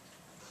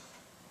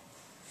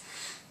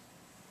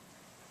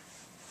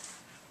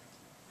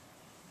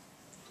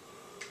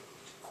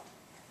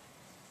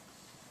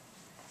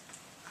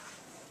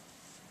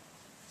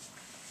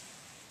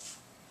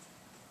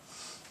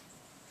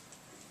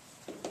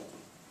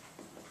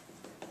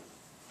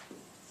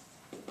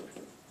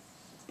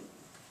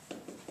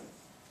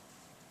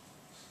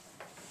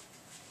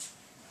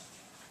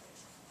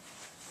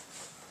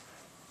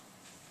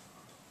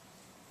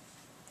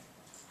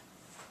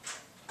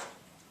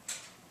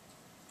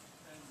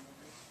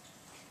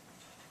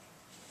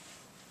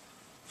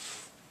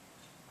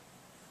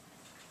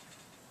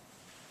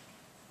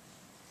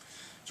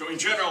 So in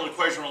general, the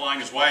equation of a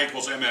line is y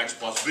equals mx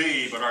plus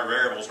b, but our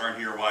variables aren't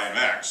here, y and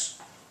x.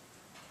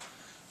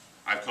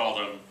 I've called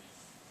them,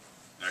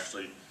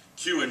 actually,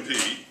 Q and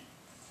P,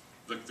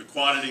 the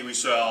quantity we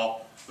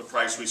sell, the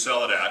price we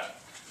sell it at.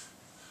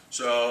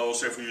 So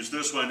say if we use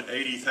this one,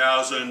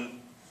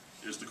 80,000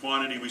 is the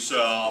quantity we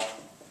sell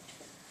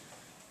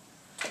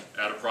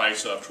at a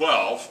price of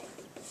 12.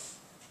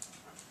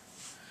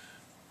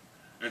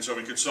 And so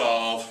we could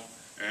solve,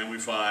 and we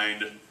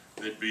find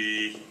that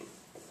B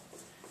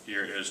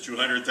here is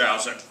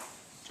 200,000.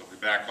 So if we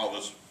back all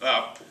this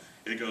up,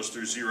 it goes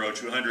through 0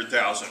 to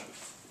 100,000.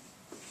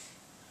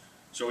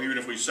 So even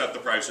if we set the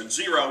price at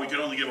 0, we could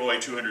only give away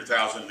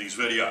 200,000 in these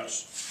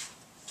videos.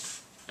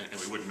 And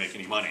we wouldn't make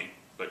any money,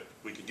 but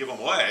we could give them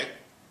away.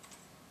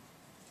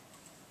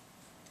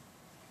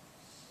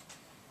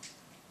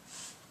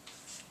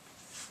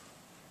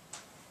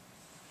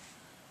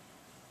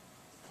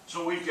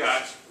 So we've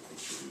got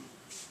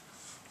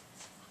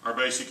our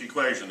basic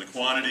equation. The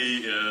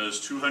quantity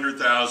is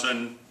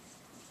 200,000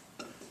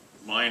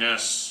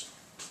 minus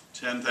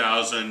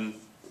 10,000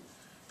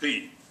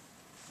 P.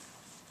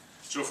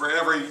 So for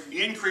every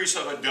increase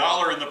of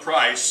 $1 in the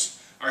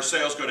price, our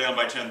sales go down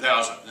by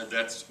 10,000.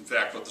 That's in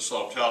fact what the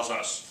slope tells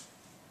us.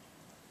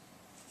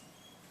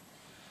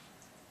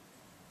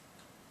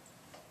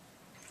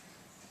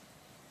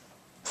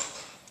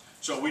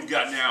 So we've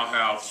got now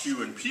how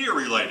Q and P are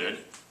related.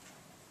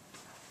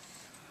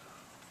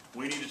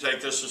 We need to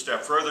take this a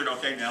step further.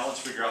 Okay, now let's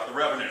figure out the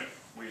revenue.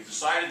 We've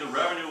decided the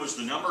revenue is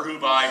the number who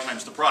buy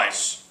times the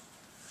price.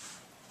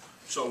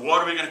 So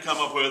what are we going to come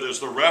up with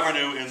as the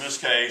revenue in this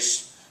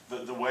case,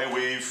 the way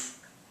we've,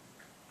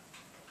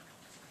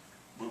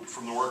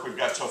 from the work we've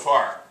got so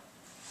far?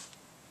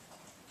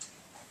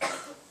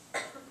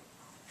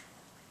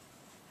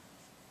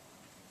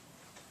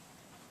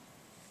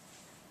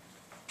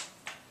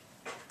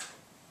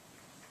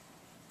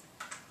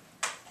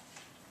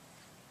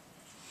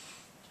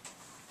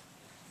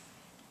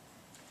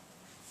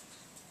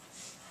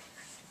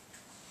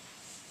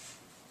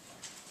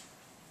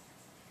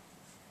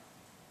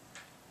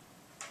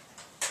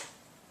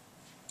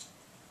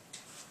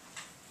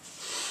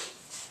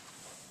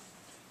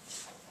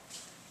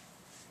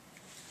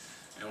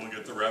 And we'll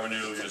get the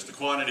revenue is the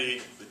quantity,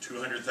 the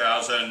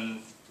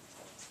 200,000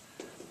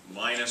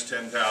 minus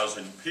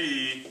 10,000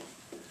 P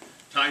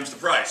times the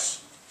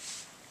price,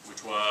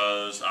 which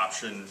was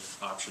option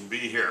B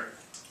here.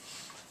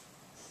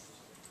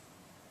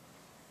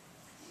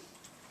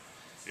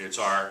 It's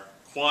our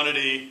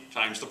quantity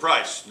times the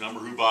price, number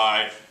who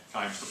buy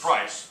times the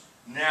price.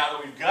 Now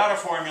that we've got a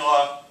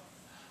formula,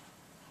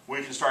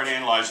 we can start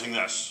analyzing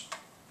this.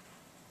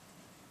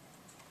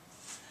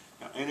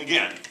 And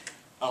again,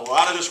 a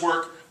lot of this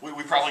work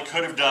we probably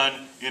could have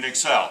done in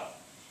Excel.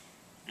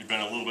 It'd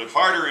been a little bit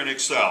harder in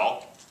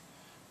Excel.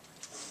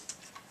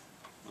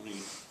 Let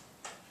me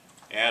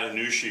add a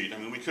new sheet. I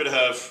mean, we could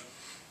have,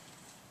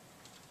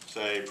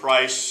 say,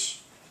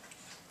 price,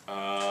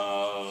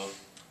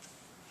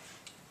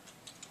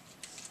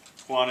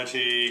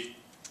 quantity,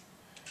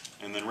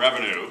 and then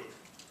revenue.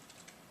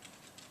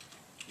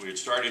 We had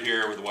started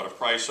here with what, a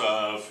price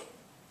of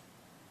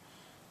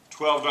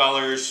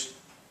 $12.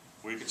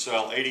 We could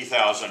sell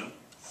 80,000.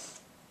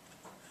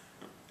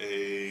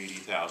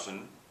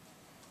 80,000.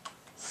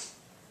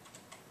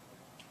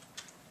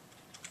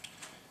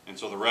 And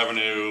so the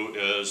revenue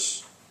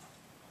is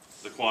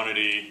the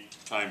quantity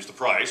times the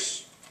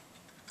price.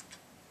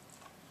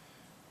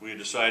 We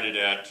decided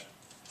at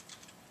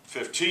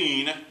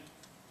 15,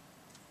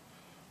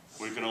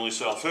 we can only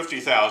sell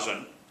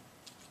 50,000.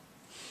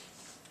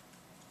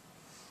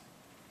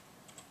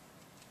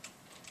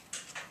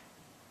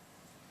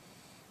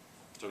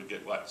 So we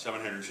get, what,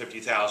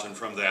 750,000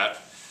 from that.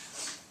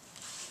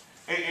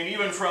 And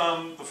even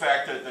from the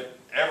fact that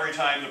every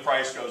time the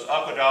price goes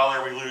up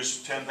 $1, we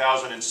lose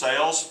 10,000 in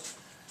sales.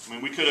 I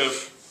mean, we could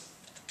have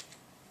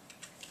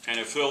kind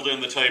of filled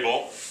in the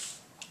table.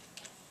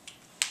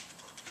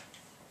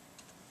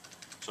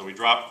 So we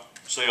drop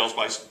sales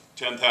by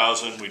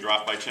 10,000, we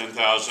drop by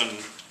 10,000,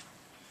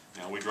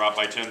 now we drop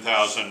by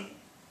 10,000.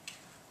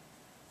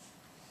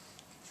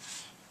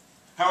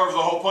 However, the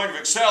whole point of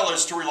Excel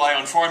is to rely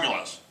on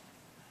formulas,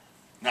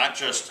 not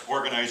just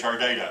organize our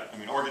data. I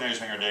mean,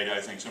 organizing our data I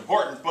think is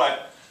important,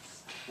 but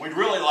we'd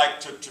really like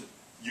to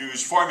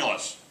use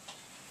formulas.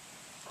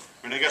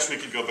 I mean, I guess we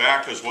could go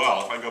back as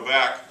well. If I go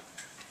back,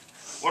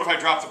 what if I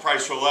drop the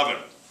price to 11?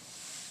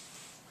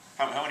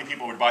 How many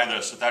people would buy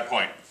this at that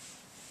point?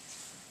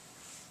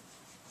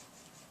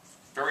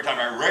 If every time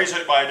I raise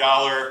it by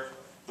 $1,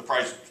 the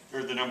price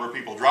or the number of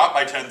people drop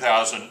by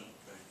 10,000,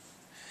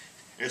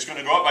 it's going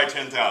to go up by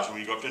 10,000 when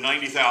you go up to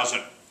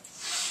 90,000.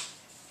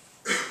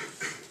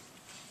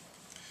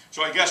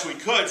 So I guess we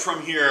could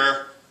from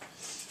here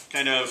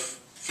kind of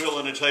fill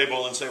in a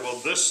table and say, well,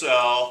 this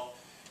cell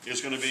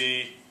is going to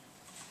be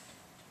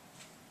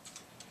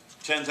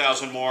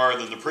 10,000 more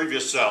than the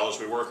previous cell as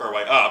we work our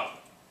way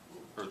up,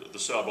 or the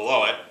cell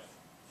below it.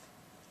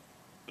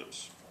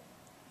 Oops.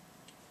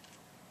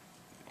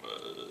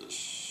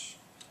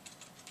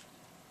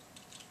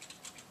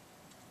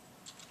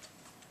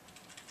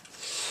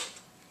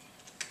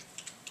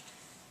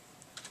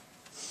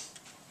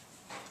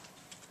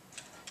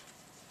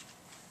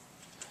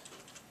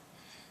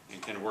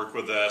 And kind of work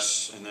with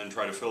this and then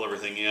try to fill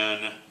everything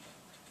in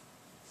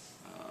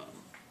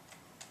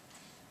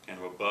kind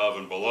of above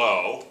and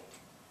below.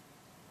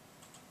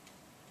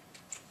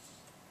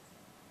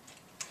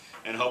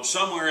 And hope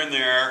somewhere in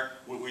there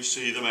we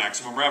see the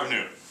maximum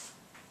revenue.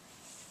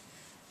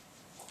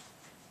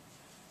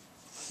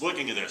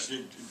 Looking at this,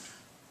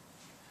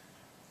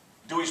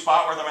 do we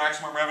spot where the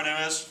maximum revenue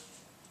is?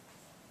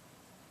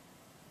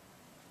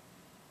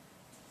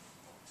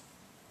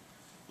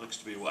 Looks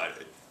to be what?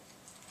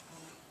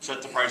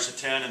 Set the price at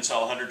 10 and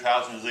sell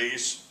 100,000 of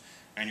these,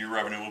 and your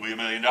revenue will be $1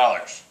 million.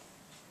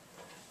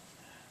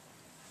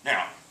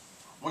 Now,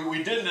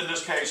 we didn't in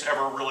this case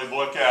ever really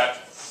look at,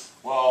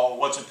 well,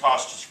 what's it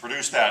cost us to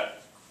produce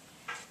that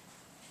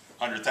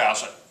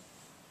 100,000?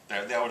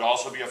 That would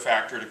also be a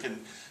factor to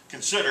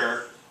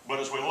consider. But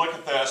as we look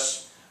at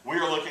this, we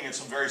are looking at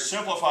some very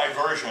simplified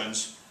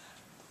versions.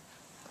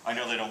 I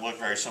know they don't look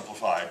very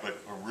simplified, but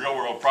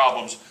real-world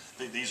problems,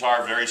 these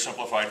are very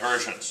simplified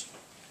versions,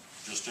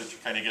 just to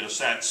kind of get a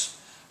sense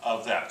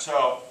of that.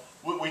 So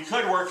we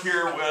could work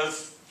here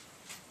with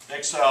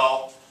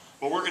Excel,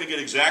 but we're going to get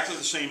exactly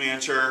the same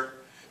answer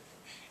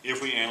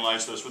if we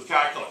analyze this with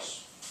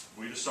calculus.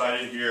 We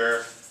decided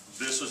here,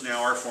 this is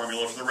now our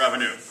formula for the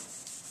revenue.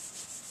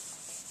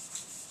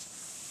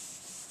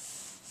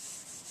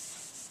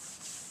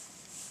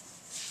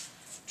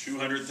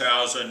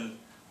 $200,000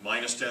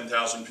 minus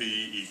 10,000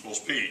 P equals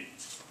P.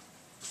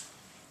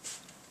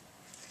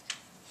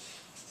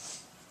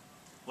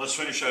 Let's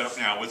finish it up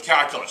now with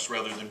calculus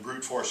rather than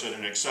brute force it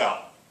in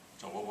Excel.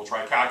 So we'll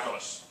try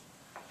calculus.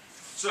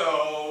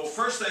 So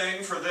first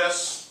thing for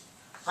this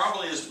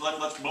probably is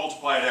let's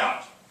multiply it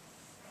out,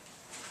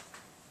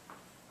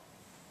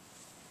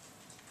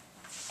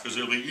 because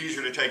it'll be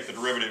easier to take the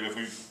derivative if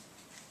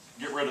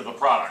we get rid of the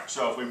product.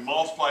 So if we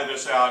multiply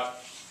this out,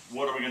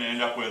 what are we going to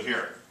end up with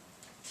here?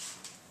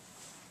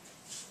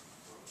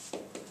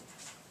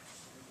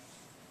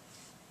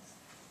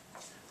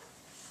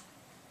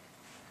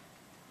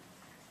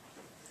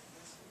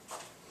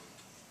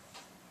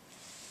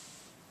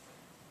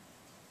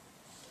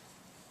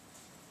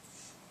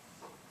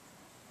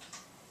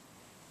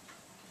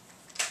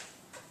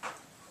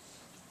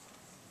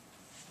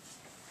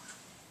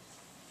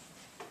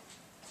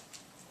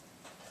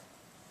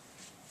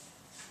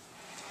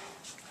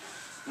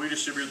 We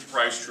distribute the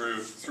price through,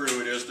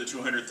 it is the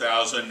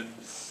 200,000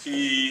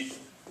 P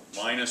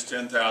minus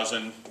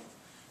 10,000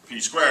 P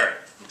squared,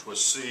 which was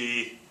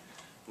C,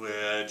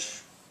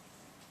 which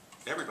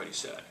everybody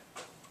said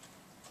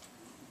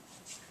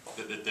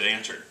that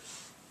answered.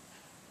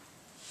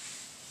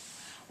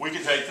 We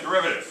can take the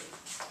derivative.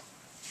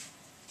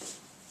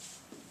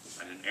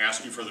 I didn't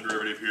ask you for the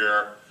derivative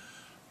here,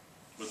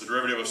 but the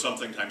derivative of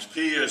something times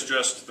P is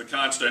just the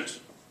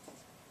constant.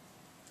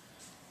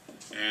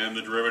 And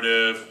the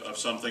derivative of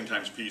something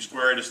times P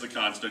squared is the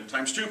constant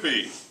times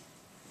 2P.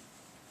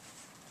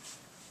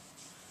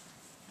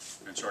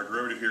 And so our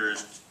derivative here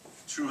is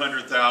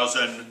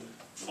 200,000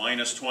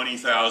 minus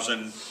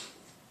 20,000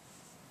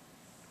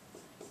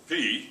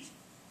 P.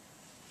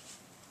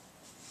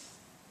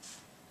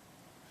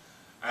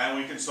 And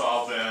we can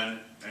solve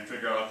then and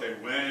figure out, okay,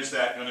 when is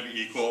that going to be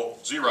equal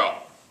 0?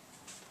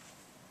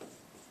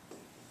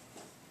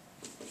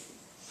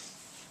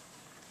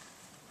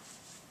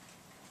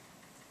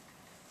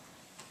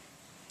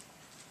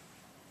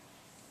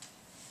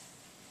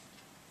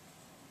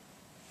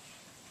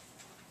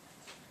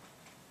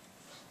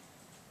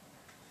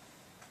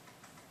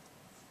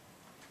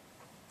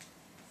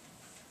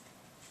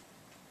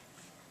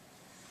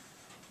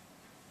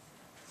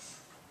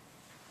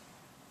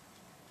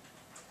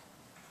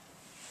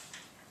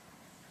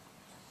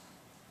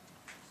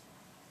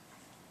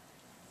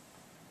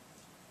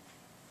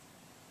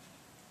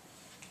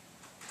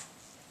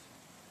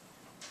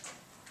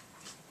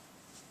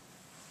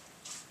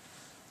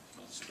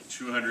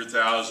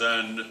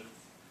 200,000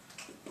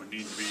 would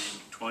need to be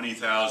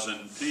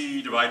 20,000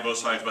 P, divide both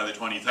sides by the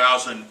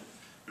 20,000,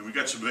 and we've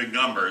got some big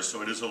numbers,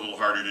 so it is a little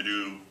harder to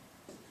do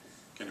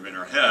kind of in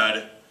our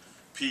head.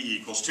 P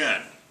equals 10.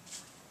 In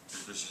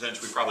this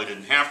sense, we probably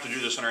didn't have to do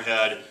this in our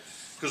head,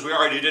 because we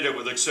already did it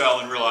with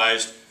Excel and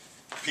realized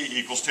P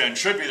equals 10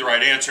 should be the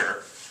right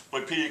answer,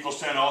 but P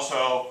equals 10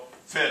 also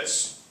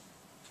fits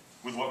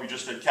with what we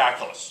just did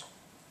calculus.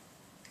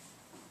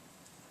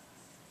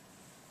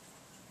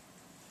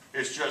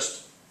 It's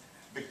just,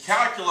 the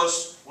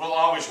calculus will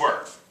always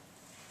work.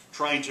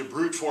 Trying to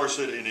brute force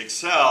it in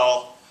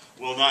Excel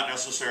will not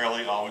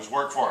necessarily always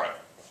work for it.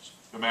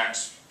 The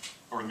max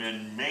or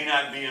min may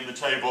not be in the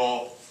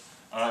table.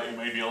 It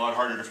may be a lot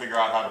harder to figure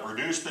out how to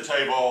produce the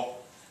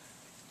table.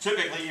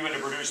 Typically, even to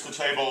produce the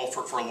table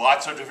for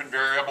lots of different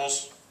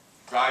variables,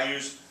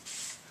 values,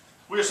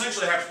 we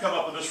essentially have to come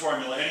up with this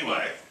formula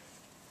anyway,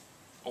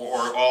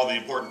 or all the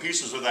important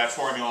pieces of that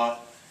formula.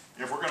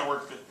 If we're going to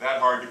work that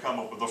hard to come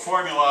up with a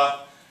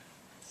formula,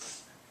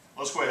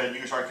 let's go ahead and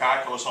use our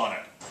calculus on it.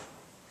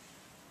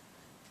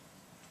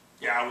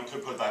 Yeah, we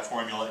could put that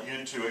formula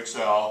into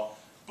Excel,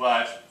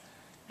 but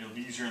it'll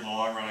be easier in the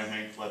long run, I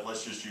think.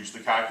 Let's just use the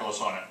calculus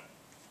on it.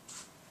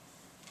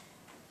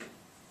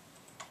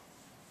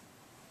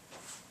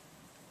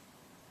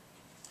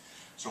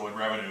 So when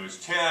revenue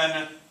is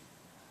 10,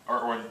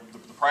 or when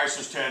the price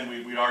is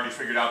 10, we'd already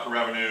figured out the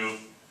revenue.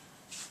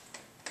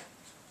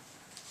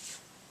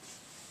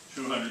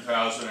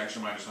 200,000,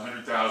 actually minus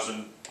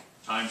 100,000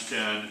 times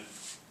 10,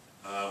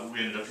 we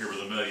ended up here with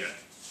 $1 million.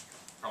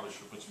 Probably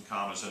should have put some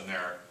commas in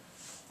there,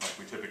 like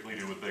we typically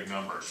do with big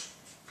numbers.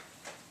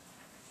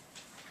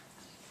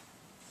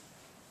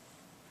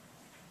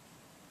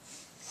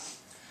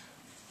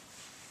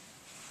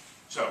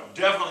 So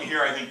definitely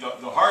here, I think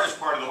the hardest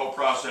part of the whole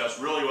process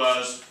really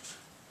was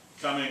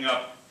coming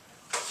up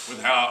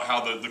with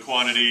how the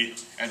quantity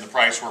and the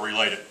price were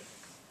related.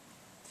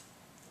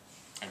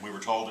 And we were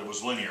told it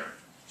was linear.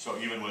 So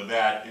even with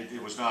that,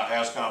 it was not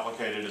as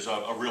complicated as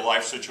a real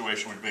life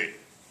situation would be,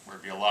 where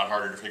it'd be a lot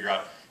harder to figure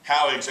out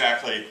how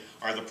exactly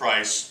are the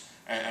price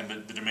and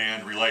the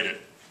demand related.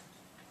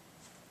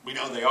 We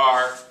know they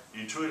are.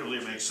 Intuitively,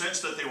 it makes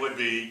sense that they would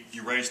be.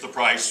 You raise the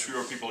price,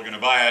 fewer people are going to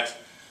buy it.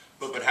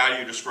 But how do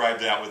you describe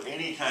that with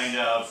any kind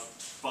of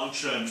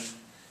function?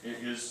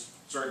 It is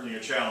certainly a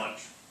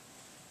challenge.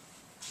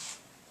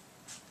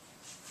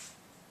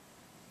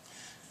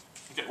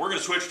 Okay, we're going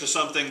to switch to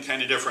something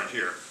kind of different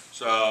here.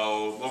 So,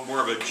 a little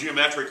more of a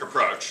geometric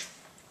approach.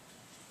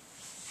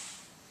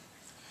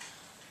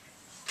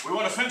 We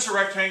want to fence a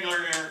rectangular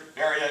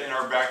area in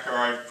our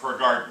backyard for a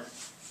garden.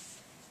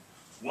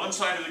 One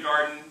side of the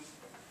garden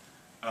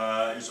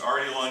is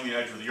already along the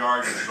edge of the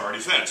yard and is already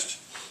fenced.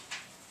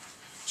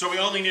 So we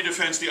only need to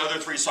fence the other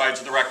 3 sides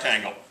of the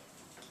rectangle.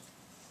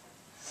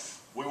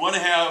 We want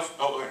to have,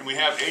 and we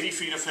have 80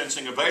 feet of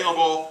fencing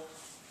available.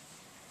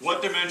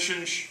 What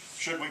dimensions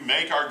should we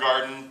make our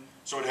garden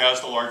so it has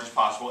the largest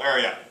possible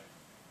area?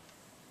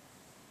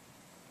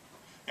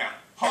 Now,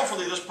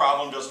 hopefully this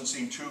problem doesn't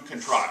seem too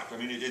contrived. I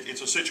mean,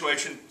 it's a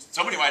situation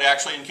somebody might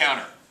actually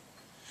encounter.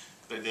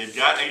 They've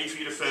got 80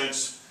 feet of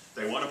fence,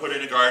 they want to put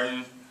in a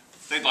garden,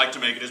 they'd like to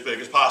make it as big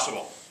as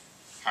possible.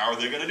 How are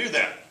they going to do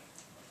that?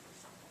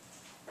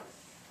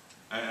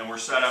 And we're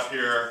set up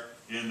here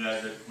in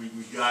that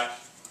we've got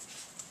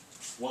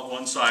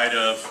one side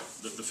of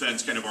the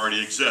fence kind of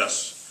already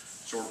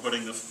exists. So we're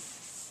putting the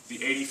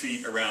 80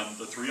 feet around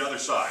the 3 other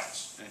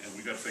sides. And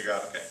we've got to figure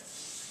out, okay,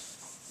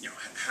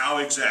 how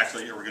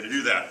exactly are we going to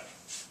do that?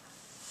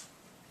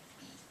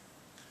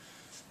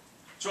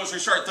 So as we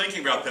start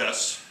thinking about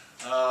this,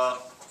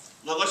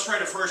 let's try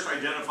to first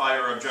identify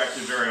our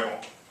objective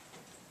variable.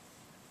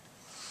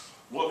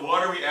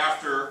 What are we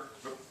after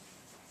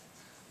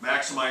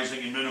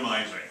maximizing and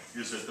minimizing?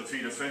 Is it the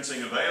feet of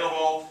fencing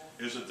available?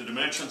 Is it the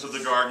dimensions of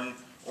the garden?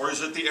 Or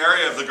is it the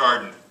area of the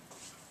garden?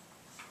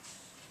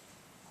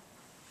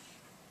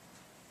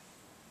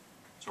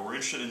 So we're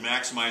interested in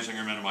maximizing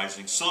or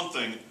minimizing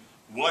something.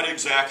 What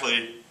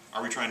exactly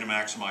are we trying to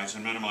maximize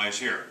and minimize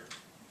here?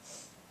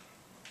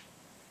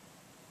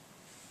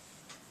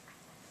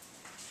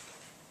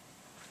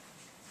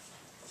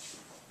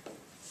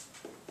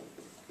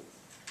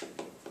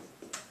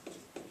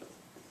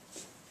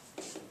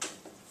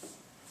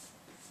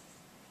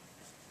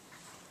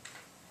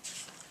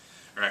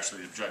 Or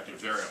actually the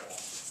objective variable.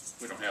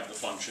 We don't have the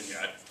function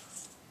yet.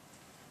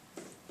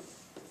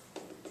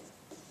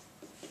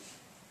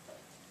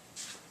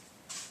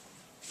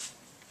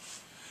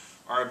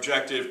 Our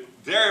objective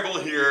variable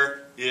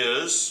here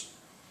is,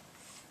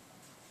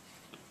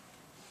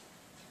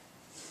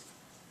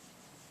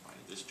 why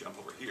did this jump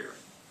over here?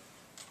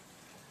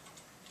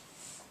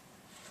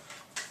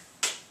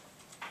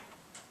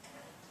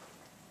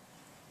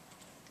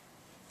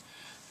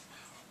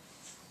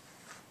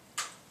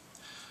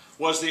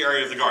 Was the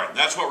area of the garden.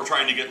 That's what we're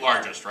trying to get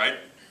largest, right?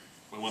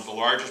 We want the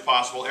largest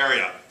possible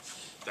area.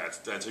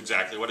 That's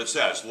exactly what it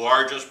says,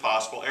 largest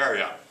possible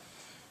area.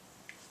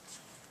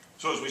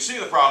 So as we see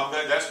the problem,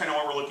 that's kind of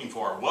what we're looking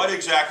for. What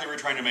exactly are we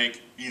trying to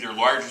make either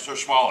largest or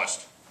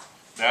smallest?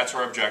 That's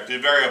our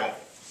objective variable.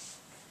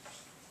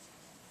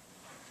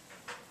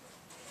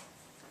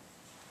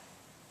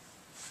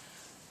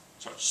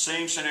 So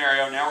same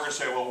scenario. Now we're going to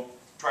say, well,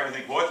 try to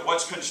think,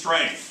 what's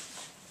constrained?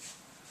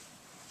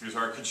 Is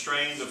our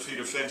constrained the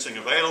feet of fencing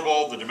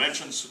available, the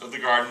dimensions of the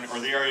garden, or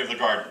the area of the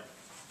garden?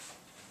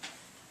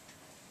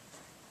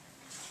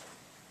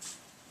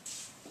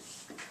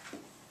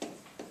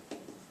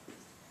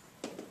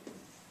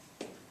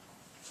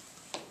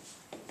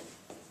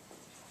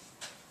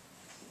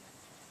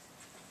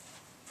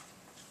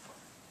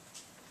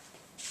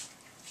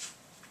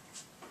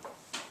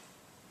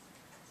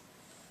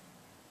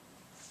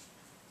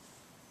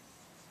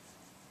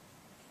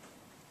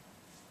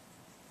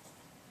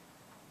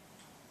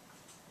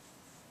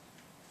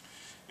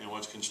 And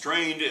what's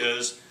constrained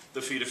is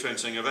the feet of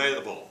fencing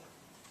available.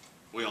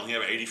 We only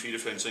have 80 feet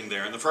of fencing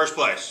there in the first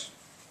place.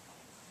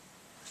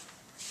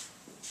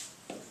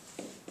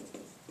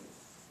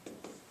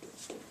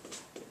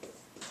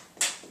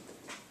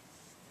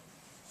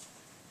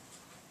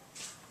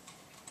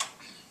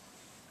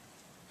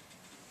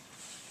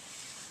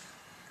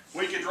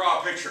 We could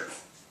draw a picture.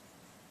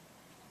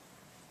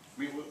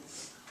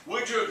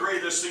 Would you agree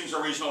this seems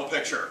a reasonable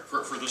picture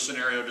for the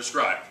scenario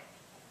described?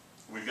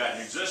 We've got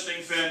an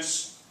existing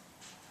fence.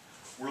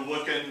 We're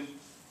looking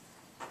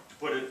to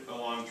put it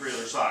along 3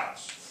 other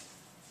sides.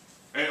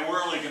 And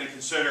we're only going to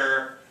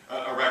consider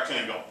a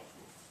rectangle.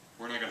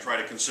 We're not going to try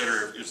to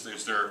consider, is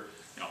there,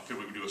 could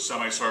we do a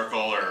semicircle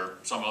or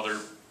some other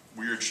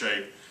weird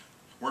shape.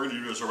 We're going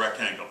to do it as a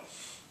rectangle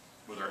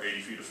with our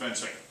 80 feet of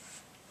fencing.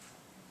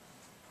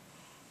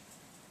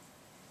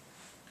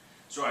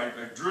 So I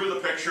drew the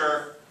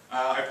picture.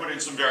 I put in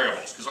some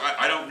variables because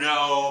I don't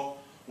know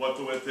what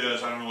the width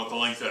is. I don't know what the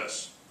length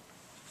is.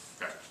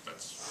 Okay,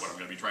 that's what I'm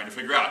going to be trying to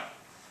figure out.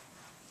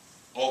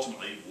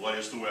 Ultimately, what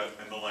is the width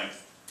and the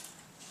length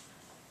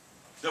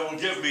that will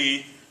give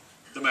me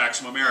the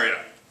maximum area?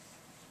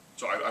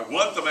 So I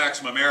want the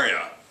maximum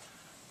area,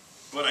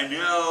 but I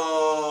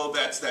know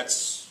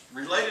that's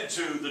related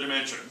to the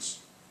dimensions.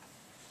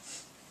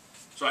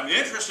 So I'm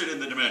interested in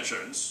the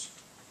dimensions.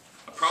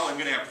 I'm probably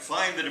going to have to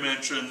find the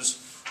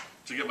dimensions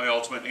to get my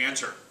ultimate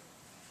answer.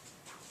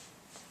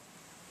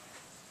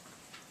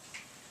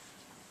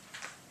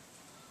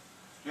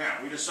 Now,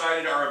 we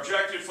decided our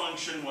objective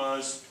function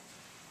was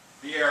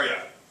the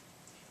area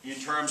in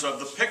terms of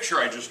the picture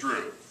I just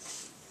drew.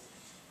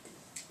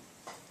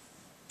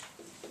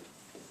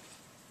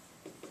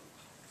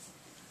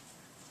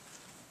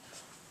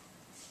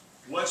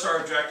 What's our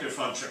objective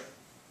function?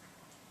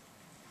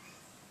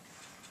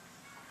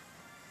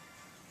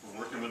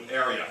 We're working with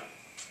area.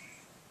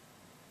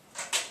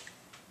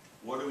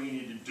 What do we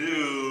need to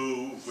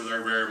do with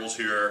our variables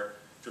here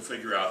to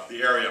figure out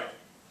the area?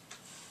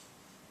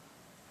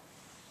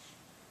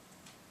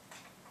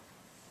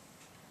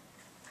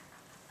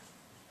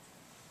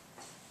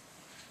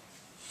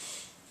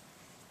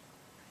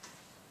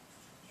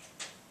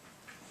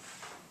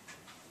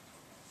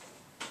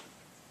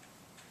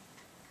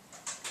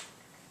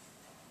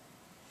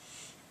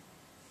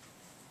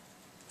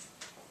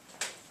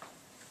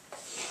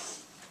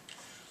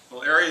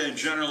 Well, area in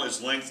general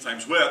is length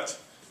times width.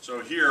 So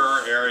here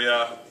our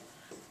area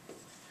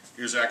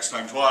is x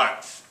times y.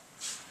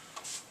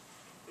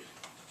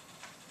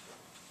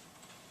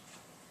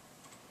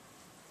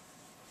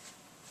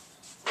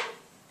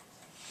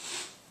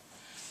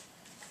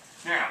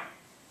 Now,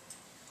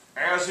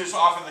 as is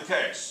often the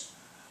case,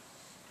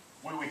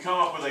 when we come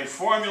up with a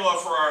formula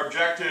for our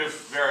objective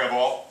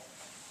variable,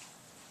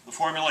 the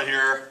formula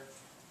here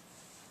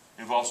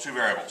involves 2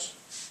 variables,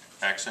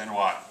 x and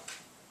y.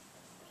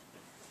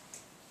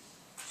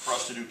 For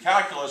us to do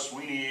calculus,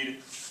 we need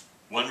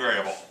 1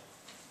 variable,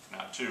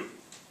 not 2.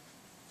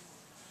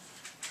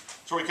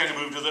 So we kind of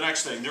move to the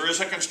next thing. There is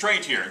a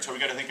constraint here, and so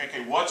we've got to think,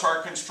 okay, what's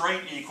our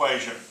constraint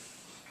equation?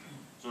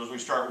 So as we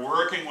start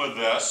working with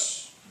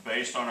this,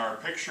 based on our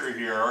picture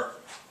here,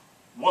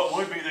 what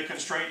would be the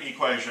constraint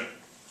equation?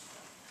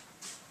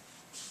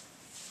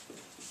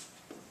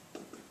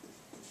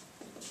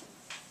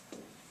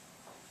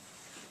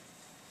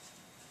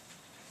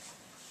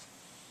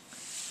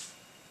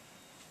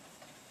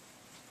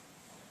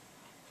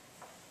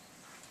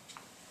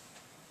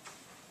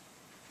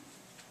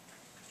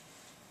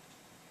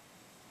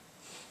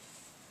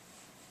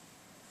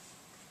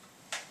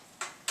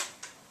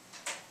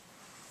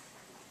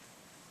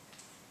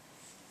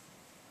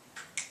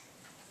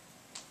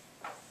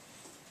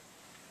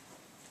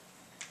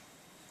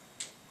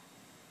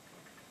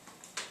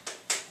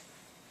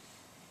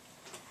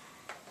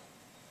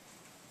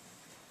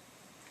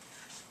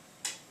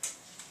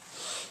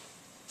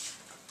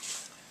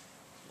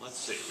 Let's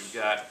see, we've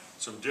got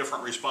some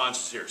different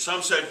responses here.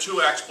 Some said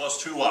 2x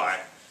plus 2y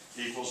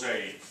equals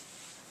 80.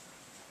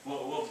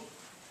 Well,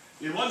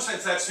 in one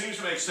sense that seems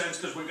to make sense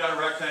because we've got a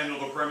rectangle,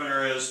 the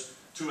perimeter is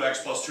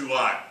 2x plus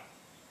 2y.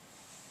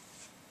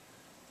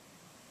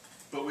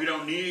 But we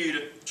don't need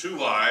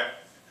 2y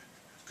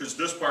because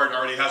this part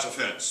already has a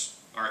fence.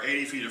 our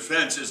 80 feet of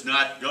fence is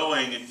not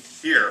going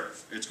here.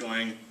 It's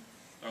going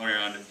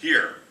around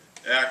here.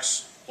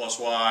 X plus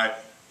y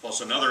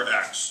plus another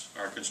x.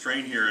 Our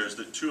constraint here is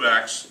that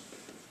 2x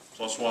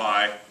plus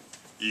y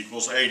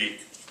equals 80.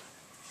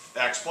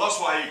 X plus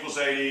y equals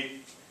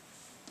 80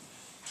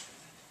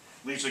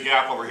 leaves a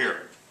gap over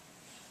here.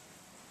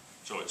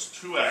 So it's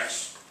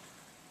 2x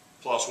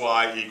plus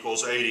y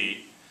equals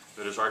 80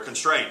 that is our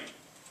constraint.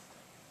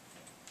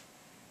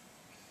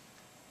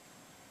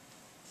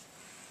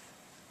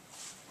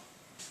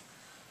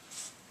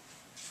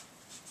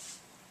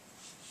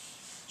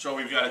 So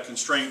we've got a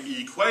constraint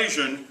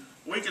equation.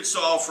 We could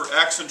solve for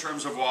x in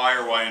terms of y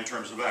or y in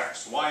terms of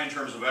x. Y in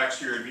terms of x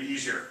here would be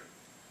easier.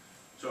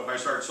 So if I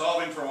start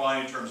solving for y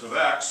in terms of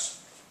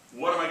x,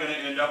 what am I going to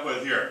end up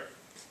with here?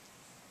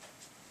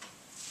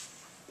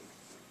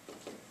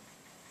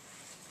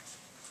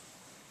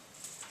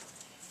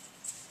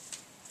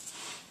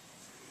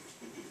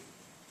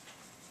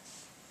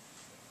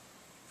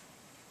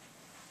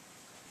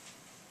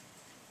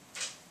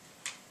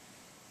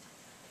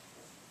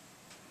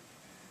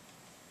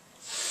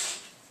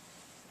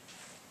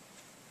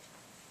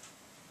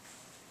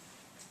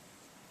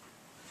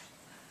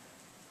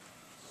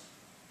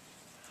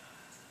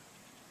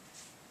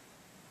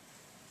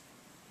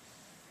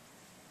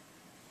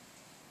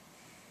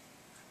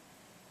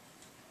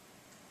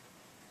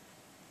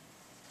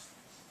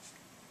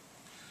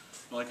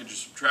 Well, I could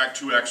just subtract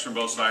 2x from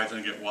both sides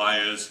and get y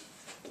is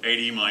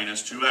 80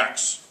 minus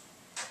 2x,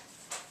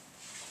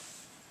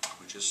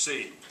 which is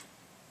C.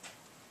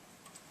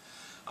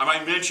 I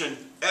might mention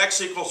x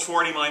equals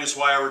 40 minus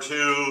y over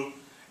 2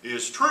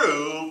 is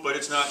true, but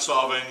it's not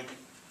solving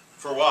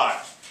for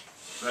y.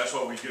 That's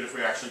what we get if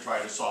we actually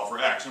try to solve for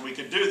x. And we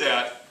could do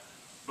that,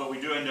 but we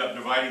do end up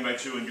dividing by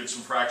 2 and get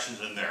some fractions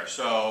in there.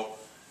 So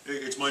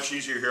it's much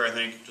easier here, I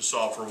think, to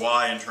solve for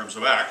y in terms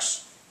of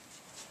x.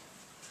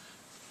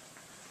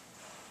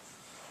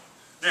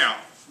 Now,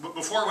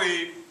 before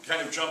we kind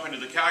of jump into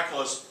the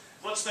calculus,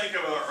 let's think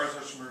of are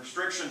there some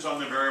restrictions on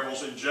the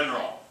variables in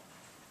general.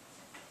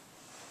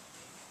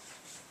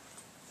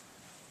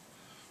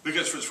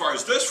 Because as far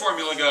as this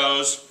formula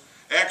goes,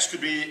 x could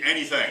be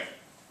anything,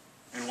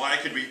 and y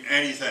could be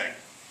anything.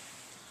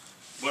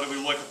 But if we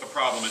look at the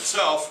problem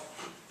itself,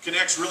 can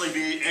x really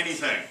be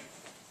anything?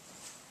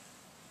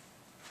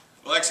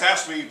 Well, x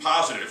has to be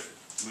positive.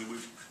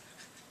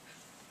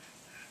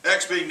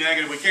 X being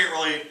negative, we can't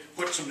really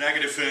put some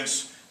negative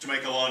fence to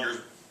make a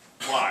longer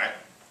y.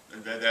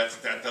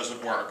 That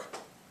doesn't work.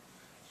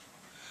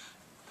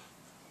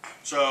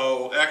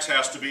 So x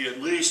has to be at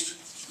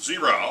least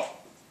 0.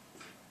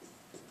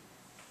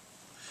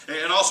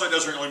 And also it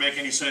doesn't really make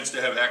any sense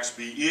to have x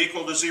be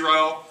equal to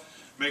 0.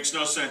 Makes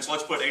no sense.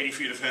 Let's put 80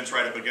 feet of fence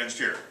right up against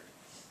here.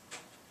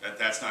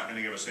 That's not going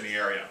to give us any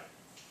area.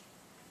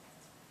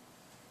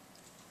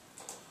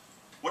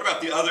 What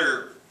about the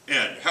other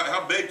end?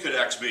 How big could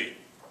x be?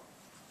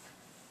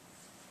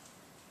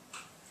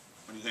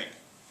 What do you think?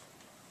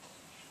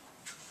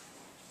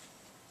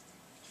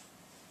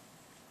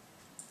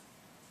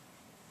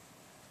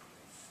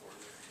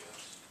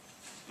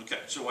 Okay,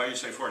 so why do you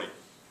say 40?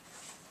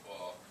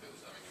 Well, because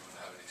I mean you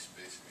wouldn't have any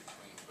space in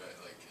between, but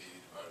like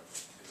 80 divided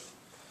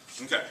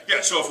by 2. Okay,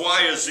 yeah, so if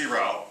y is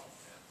 0,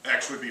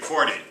 x would be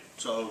 40.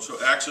 So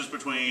x is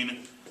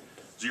between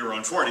 0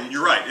 and 40. And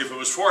you're right, if it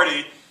was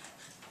 40,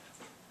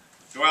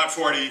 go out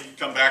 40,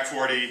 come back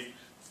 40,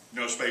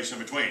 no space in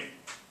between.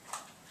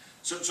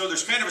 So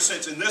there's kind of a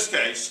sense, in this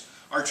case,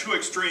 our two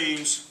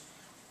extremes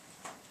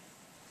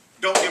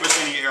don't give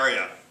us any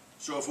area.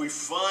 So if we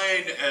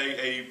find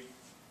a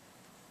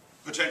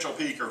potential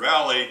peak or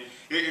valley,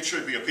 it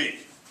should be a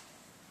peak.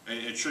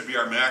 It should be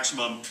our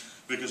maximum,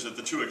 because at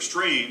the two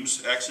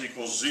extremes, x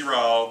equals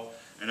 0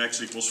 and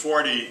x equals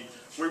 40,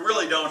 we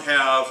really don't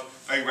have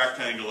a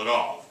rectangle at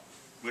all.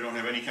 We don't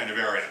have any kind of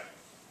area.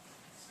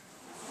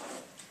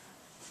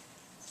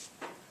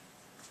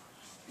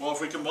 Well,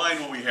 if we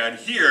combine what we had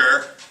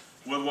here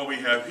with what we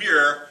have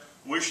here,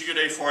 we should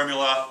get a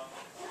formula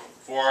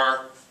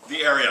for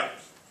the area.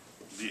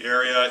 The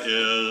area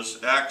is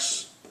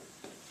x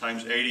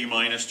times 80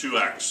 minus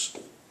 2x.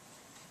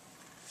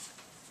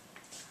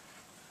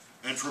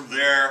 And from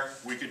there,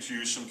 we could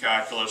use some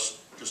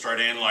calculus to start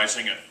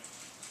analyzing it.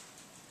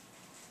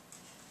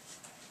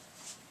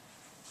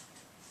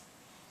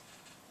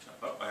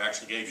 Oh, I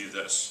actually gave you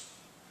this.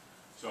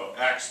 So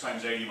x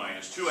times 80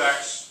 minus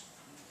 2x.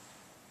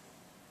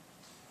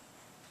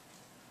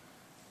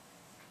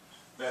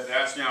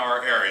 That's now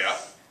our area.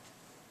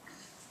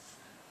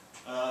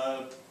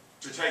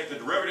 To take the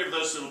derivative of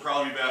this, it'll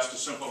probably be best to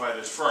simplify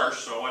this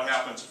first. So what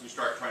happens if we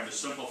start trying to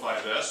simplify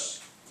this?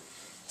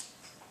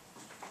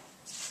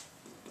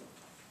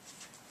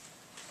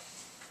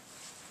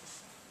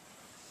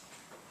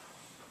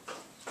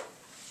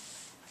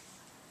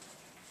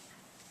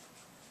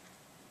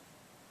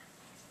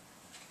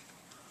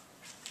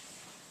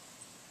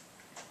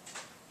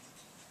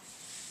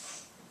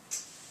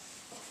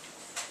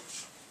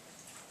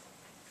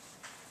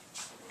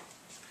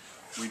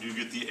 We do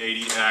get the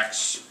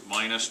 80x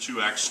minus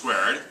 2x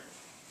squared.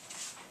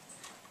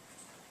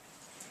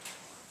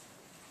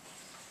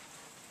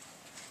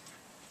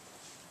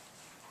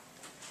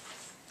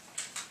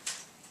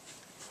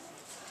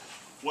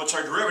 what's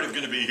our derivative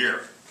going to be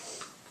here?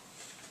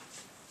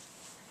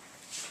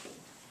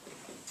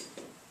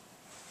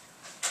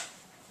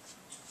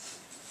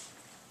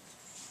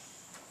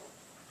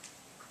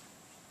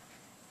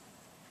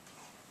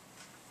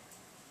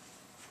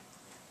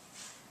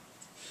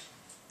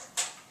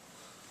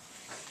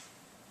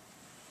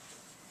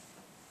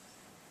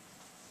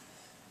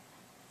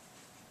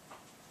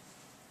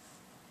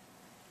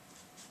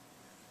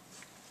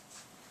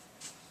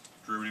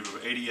 Derivative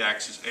of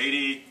 80x is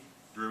 80.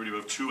 Derivative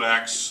of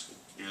 2x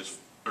is,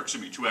 or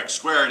excuse me, 2x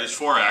squared is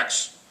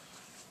 4x.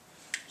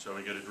 So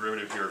we get a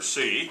derivative here of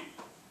c.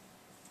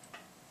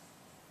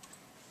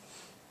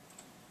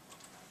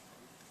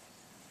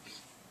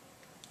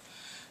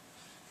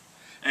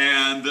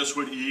 And this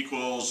would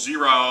equal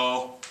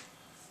 0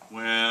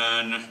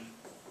 when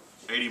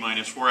 80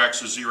 minus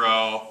 4x is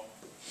 0.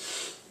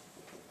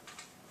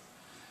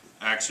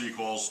 X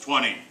equals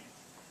 20.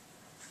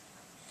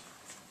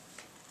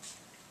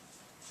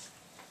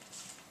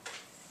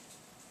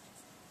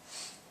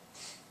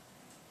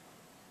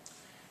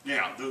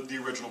 Now, the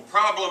original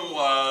problem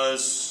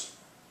was,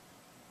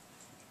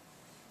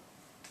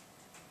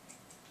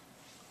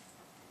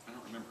 I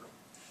don't remember.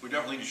 We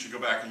definitely should go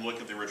back and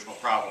look at the original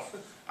problem.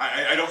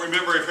 I don't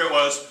remember if it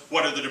was,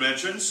 what are the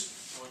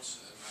dimensions?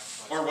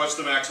 Or what's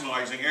the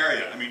maximizing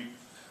area? I mean,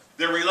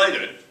 they're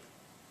related.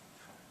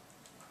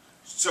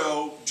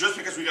 So, just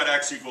because we got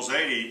x equals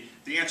 80,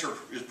 the answer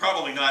is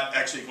probably not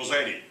x equals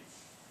 80.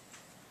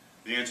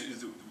 The answer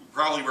is,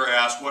 probably we're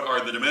asked, what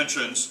are the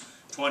dimensions,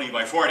 20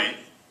 by 40?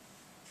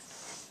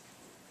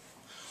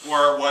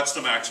 Or what's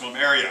the maximum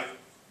area?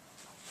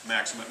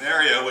 Maximum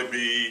area would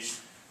be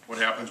what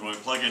happens when we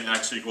plug in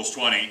x equals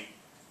 20.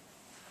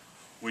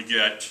 We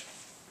get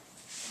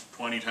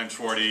 20 times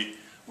 40,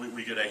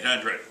 we get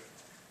 800.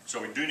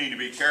 So we do need to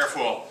be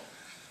careful.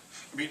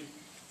 I mean,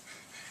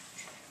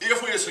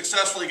 if we have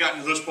successfully gotten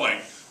to this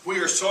point,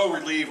 we are so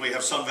relieved we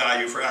have some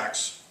value for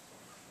x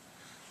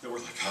that we're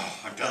like, oh,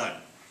 I'm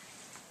done.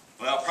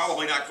 Well,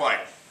 probably not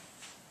quite,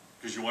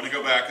 because you want to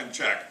go back and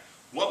check.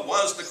 What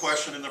was the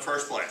question in the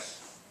first place?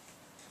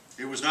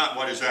 It was not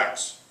what is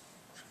x.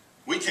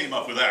 We came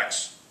up with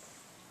x.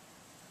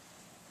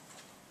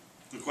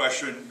 The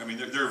question, I mean,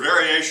 there are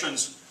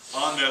variations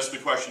on this. The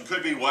question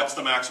could be, what's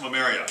the maximum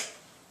area?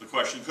 The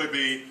question could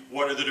be,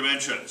 what are the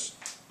dimensions?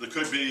 The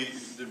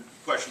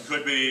question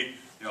could be,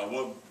 you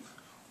know,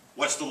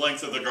 what's the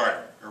length of the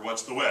garden, or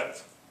what's the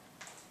width?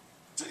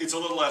 It's a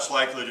little less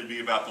likely to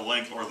be about the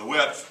length or the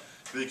width,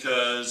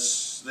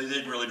 because they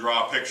didn't really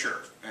draw a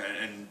picture,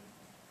 and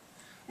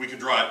we could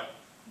draw it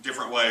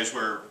different ways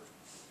where,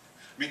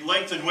 I mean,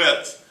 length and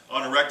width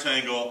on a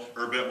rectangle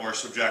are a bit more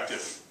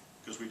subjective,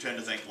 because we tend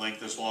to think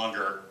length is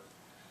longer.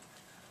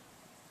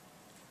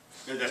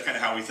 That's kind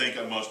of how we think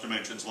of most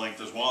dimensions.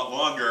 Length is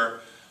longer,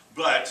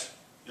 but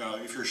you know,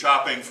 if you're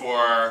shopping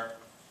for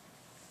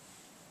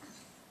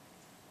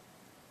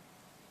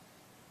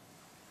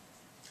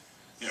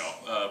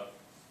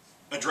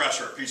a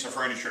dresser, a piece of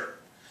furniture,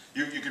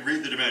 you can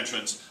read the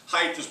dimensions.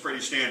 Height is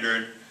pretty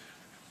standard,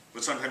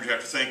 but sometimes you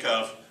have to think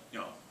of, you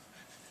know,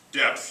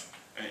 depth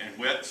and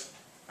width.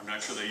 I'm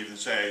not sure they even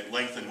say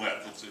length and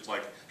width. It's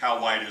like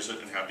how wide is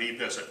it and how deep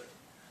is it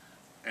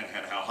and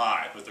how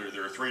high. But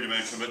there are three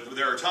dimensions. But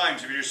there are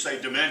times if you just say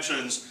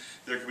dimensions,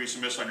 there could be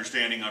some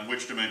misunderstanding on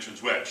which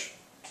dimension's which,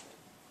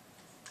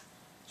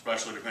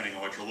 especially depending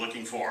on what you're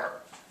looking for.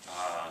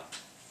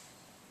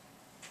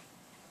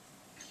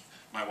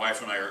 My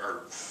wife and I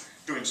are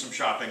doing some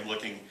shopping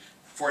looking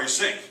for a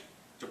sink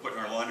to put in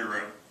our laundry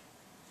room.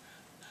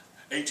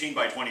 18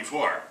 by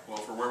 24. Well,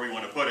 for where we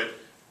want to put it,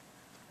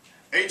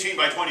 18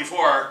 by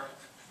 24,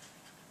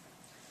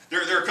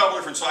 there are a couple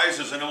different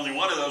sizes, and only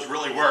one of those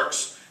really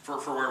works for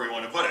where we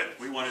want to put it.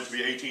 We want it to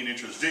be 18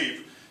 inches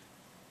deep.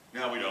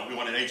 No, we don't. We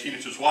want it 18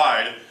 inches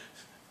wide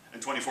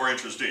and 24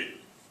 inches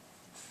deep,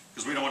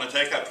 because we don't want to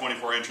take up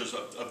 24 inches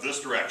of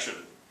this direction.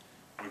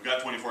 We've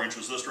got 24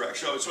 inches this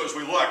direction. So as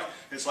we look,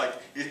 it's like,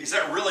 is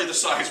that really the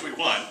size we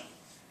want?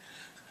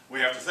 We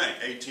have to think,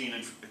 18,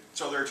 and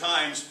so there are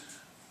times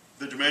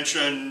the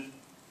dimension,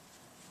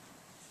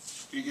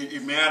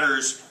 it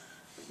matters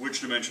which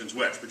dimension's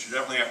which, but you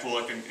definitely have to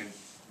look and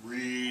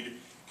read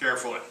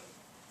carefully.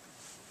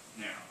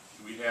 Now,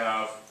 do we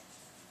have,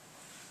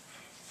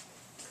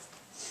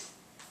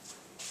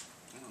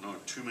 I don't know, in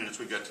 2 minutes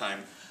we've got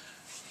time.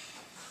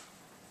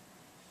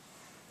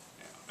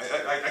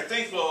 Yeah. I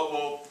think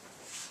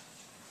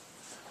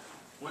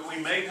we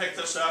may pick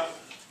this up,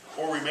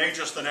 or we may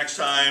just the next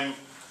time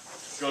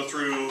go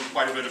through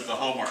quite a bit of the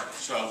homework.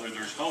 So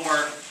there's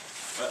homework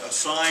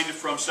assigned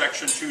from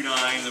section 2.9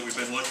 that we've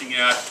been looking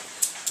at.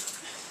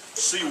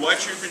 See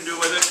what you can do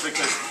with it,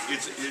 because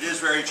it is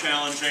very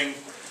challenging,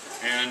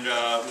 and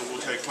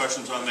we'll take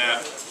questions on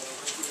that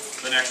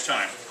the next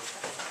time.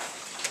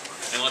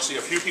 And let's see,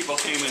 a few people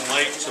came in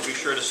late, so be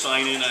sure to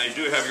sign in. I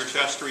do have your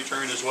test to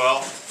return as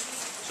well,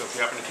 so if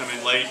you happen to come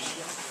in late,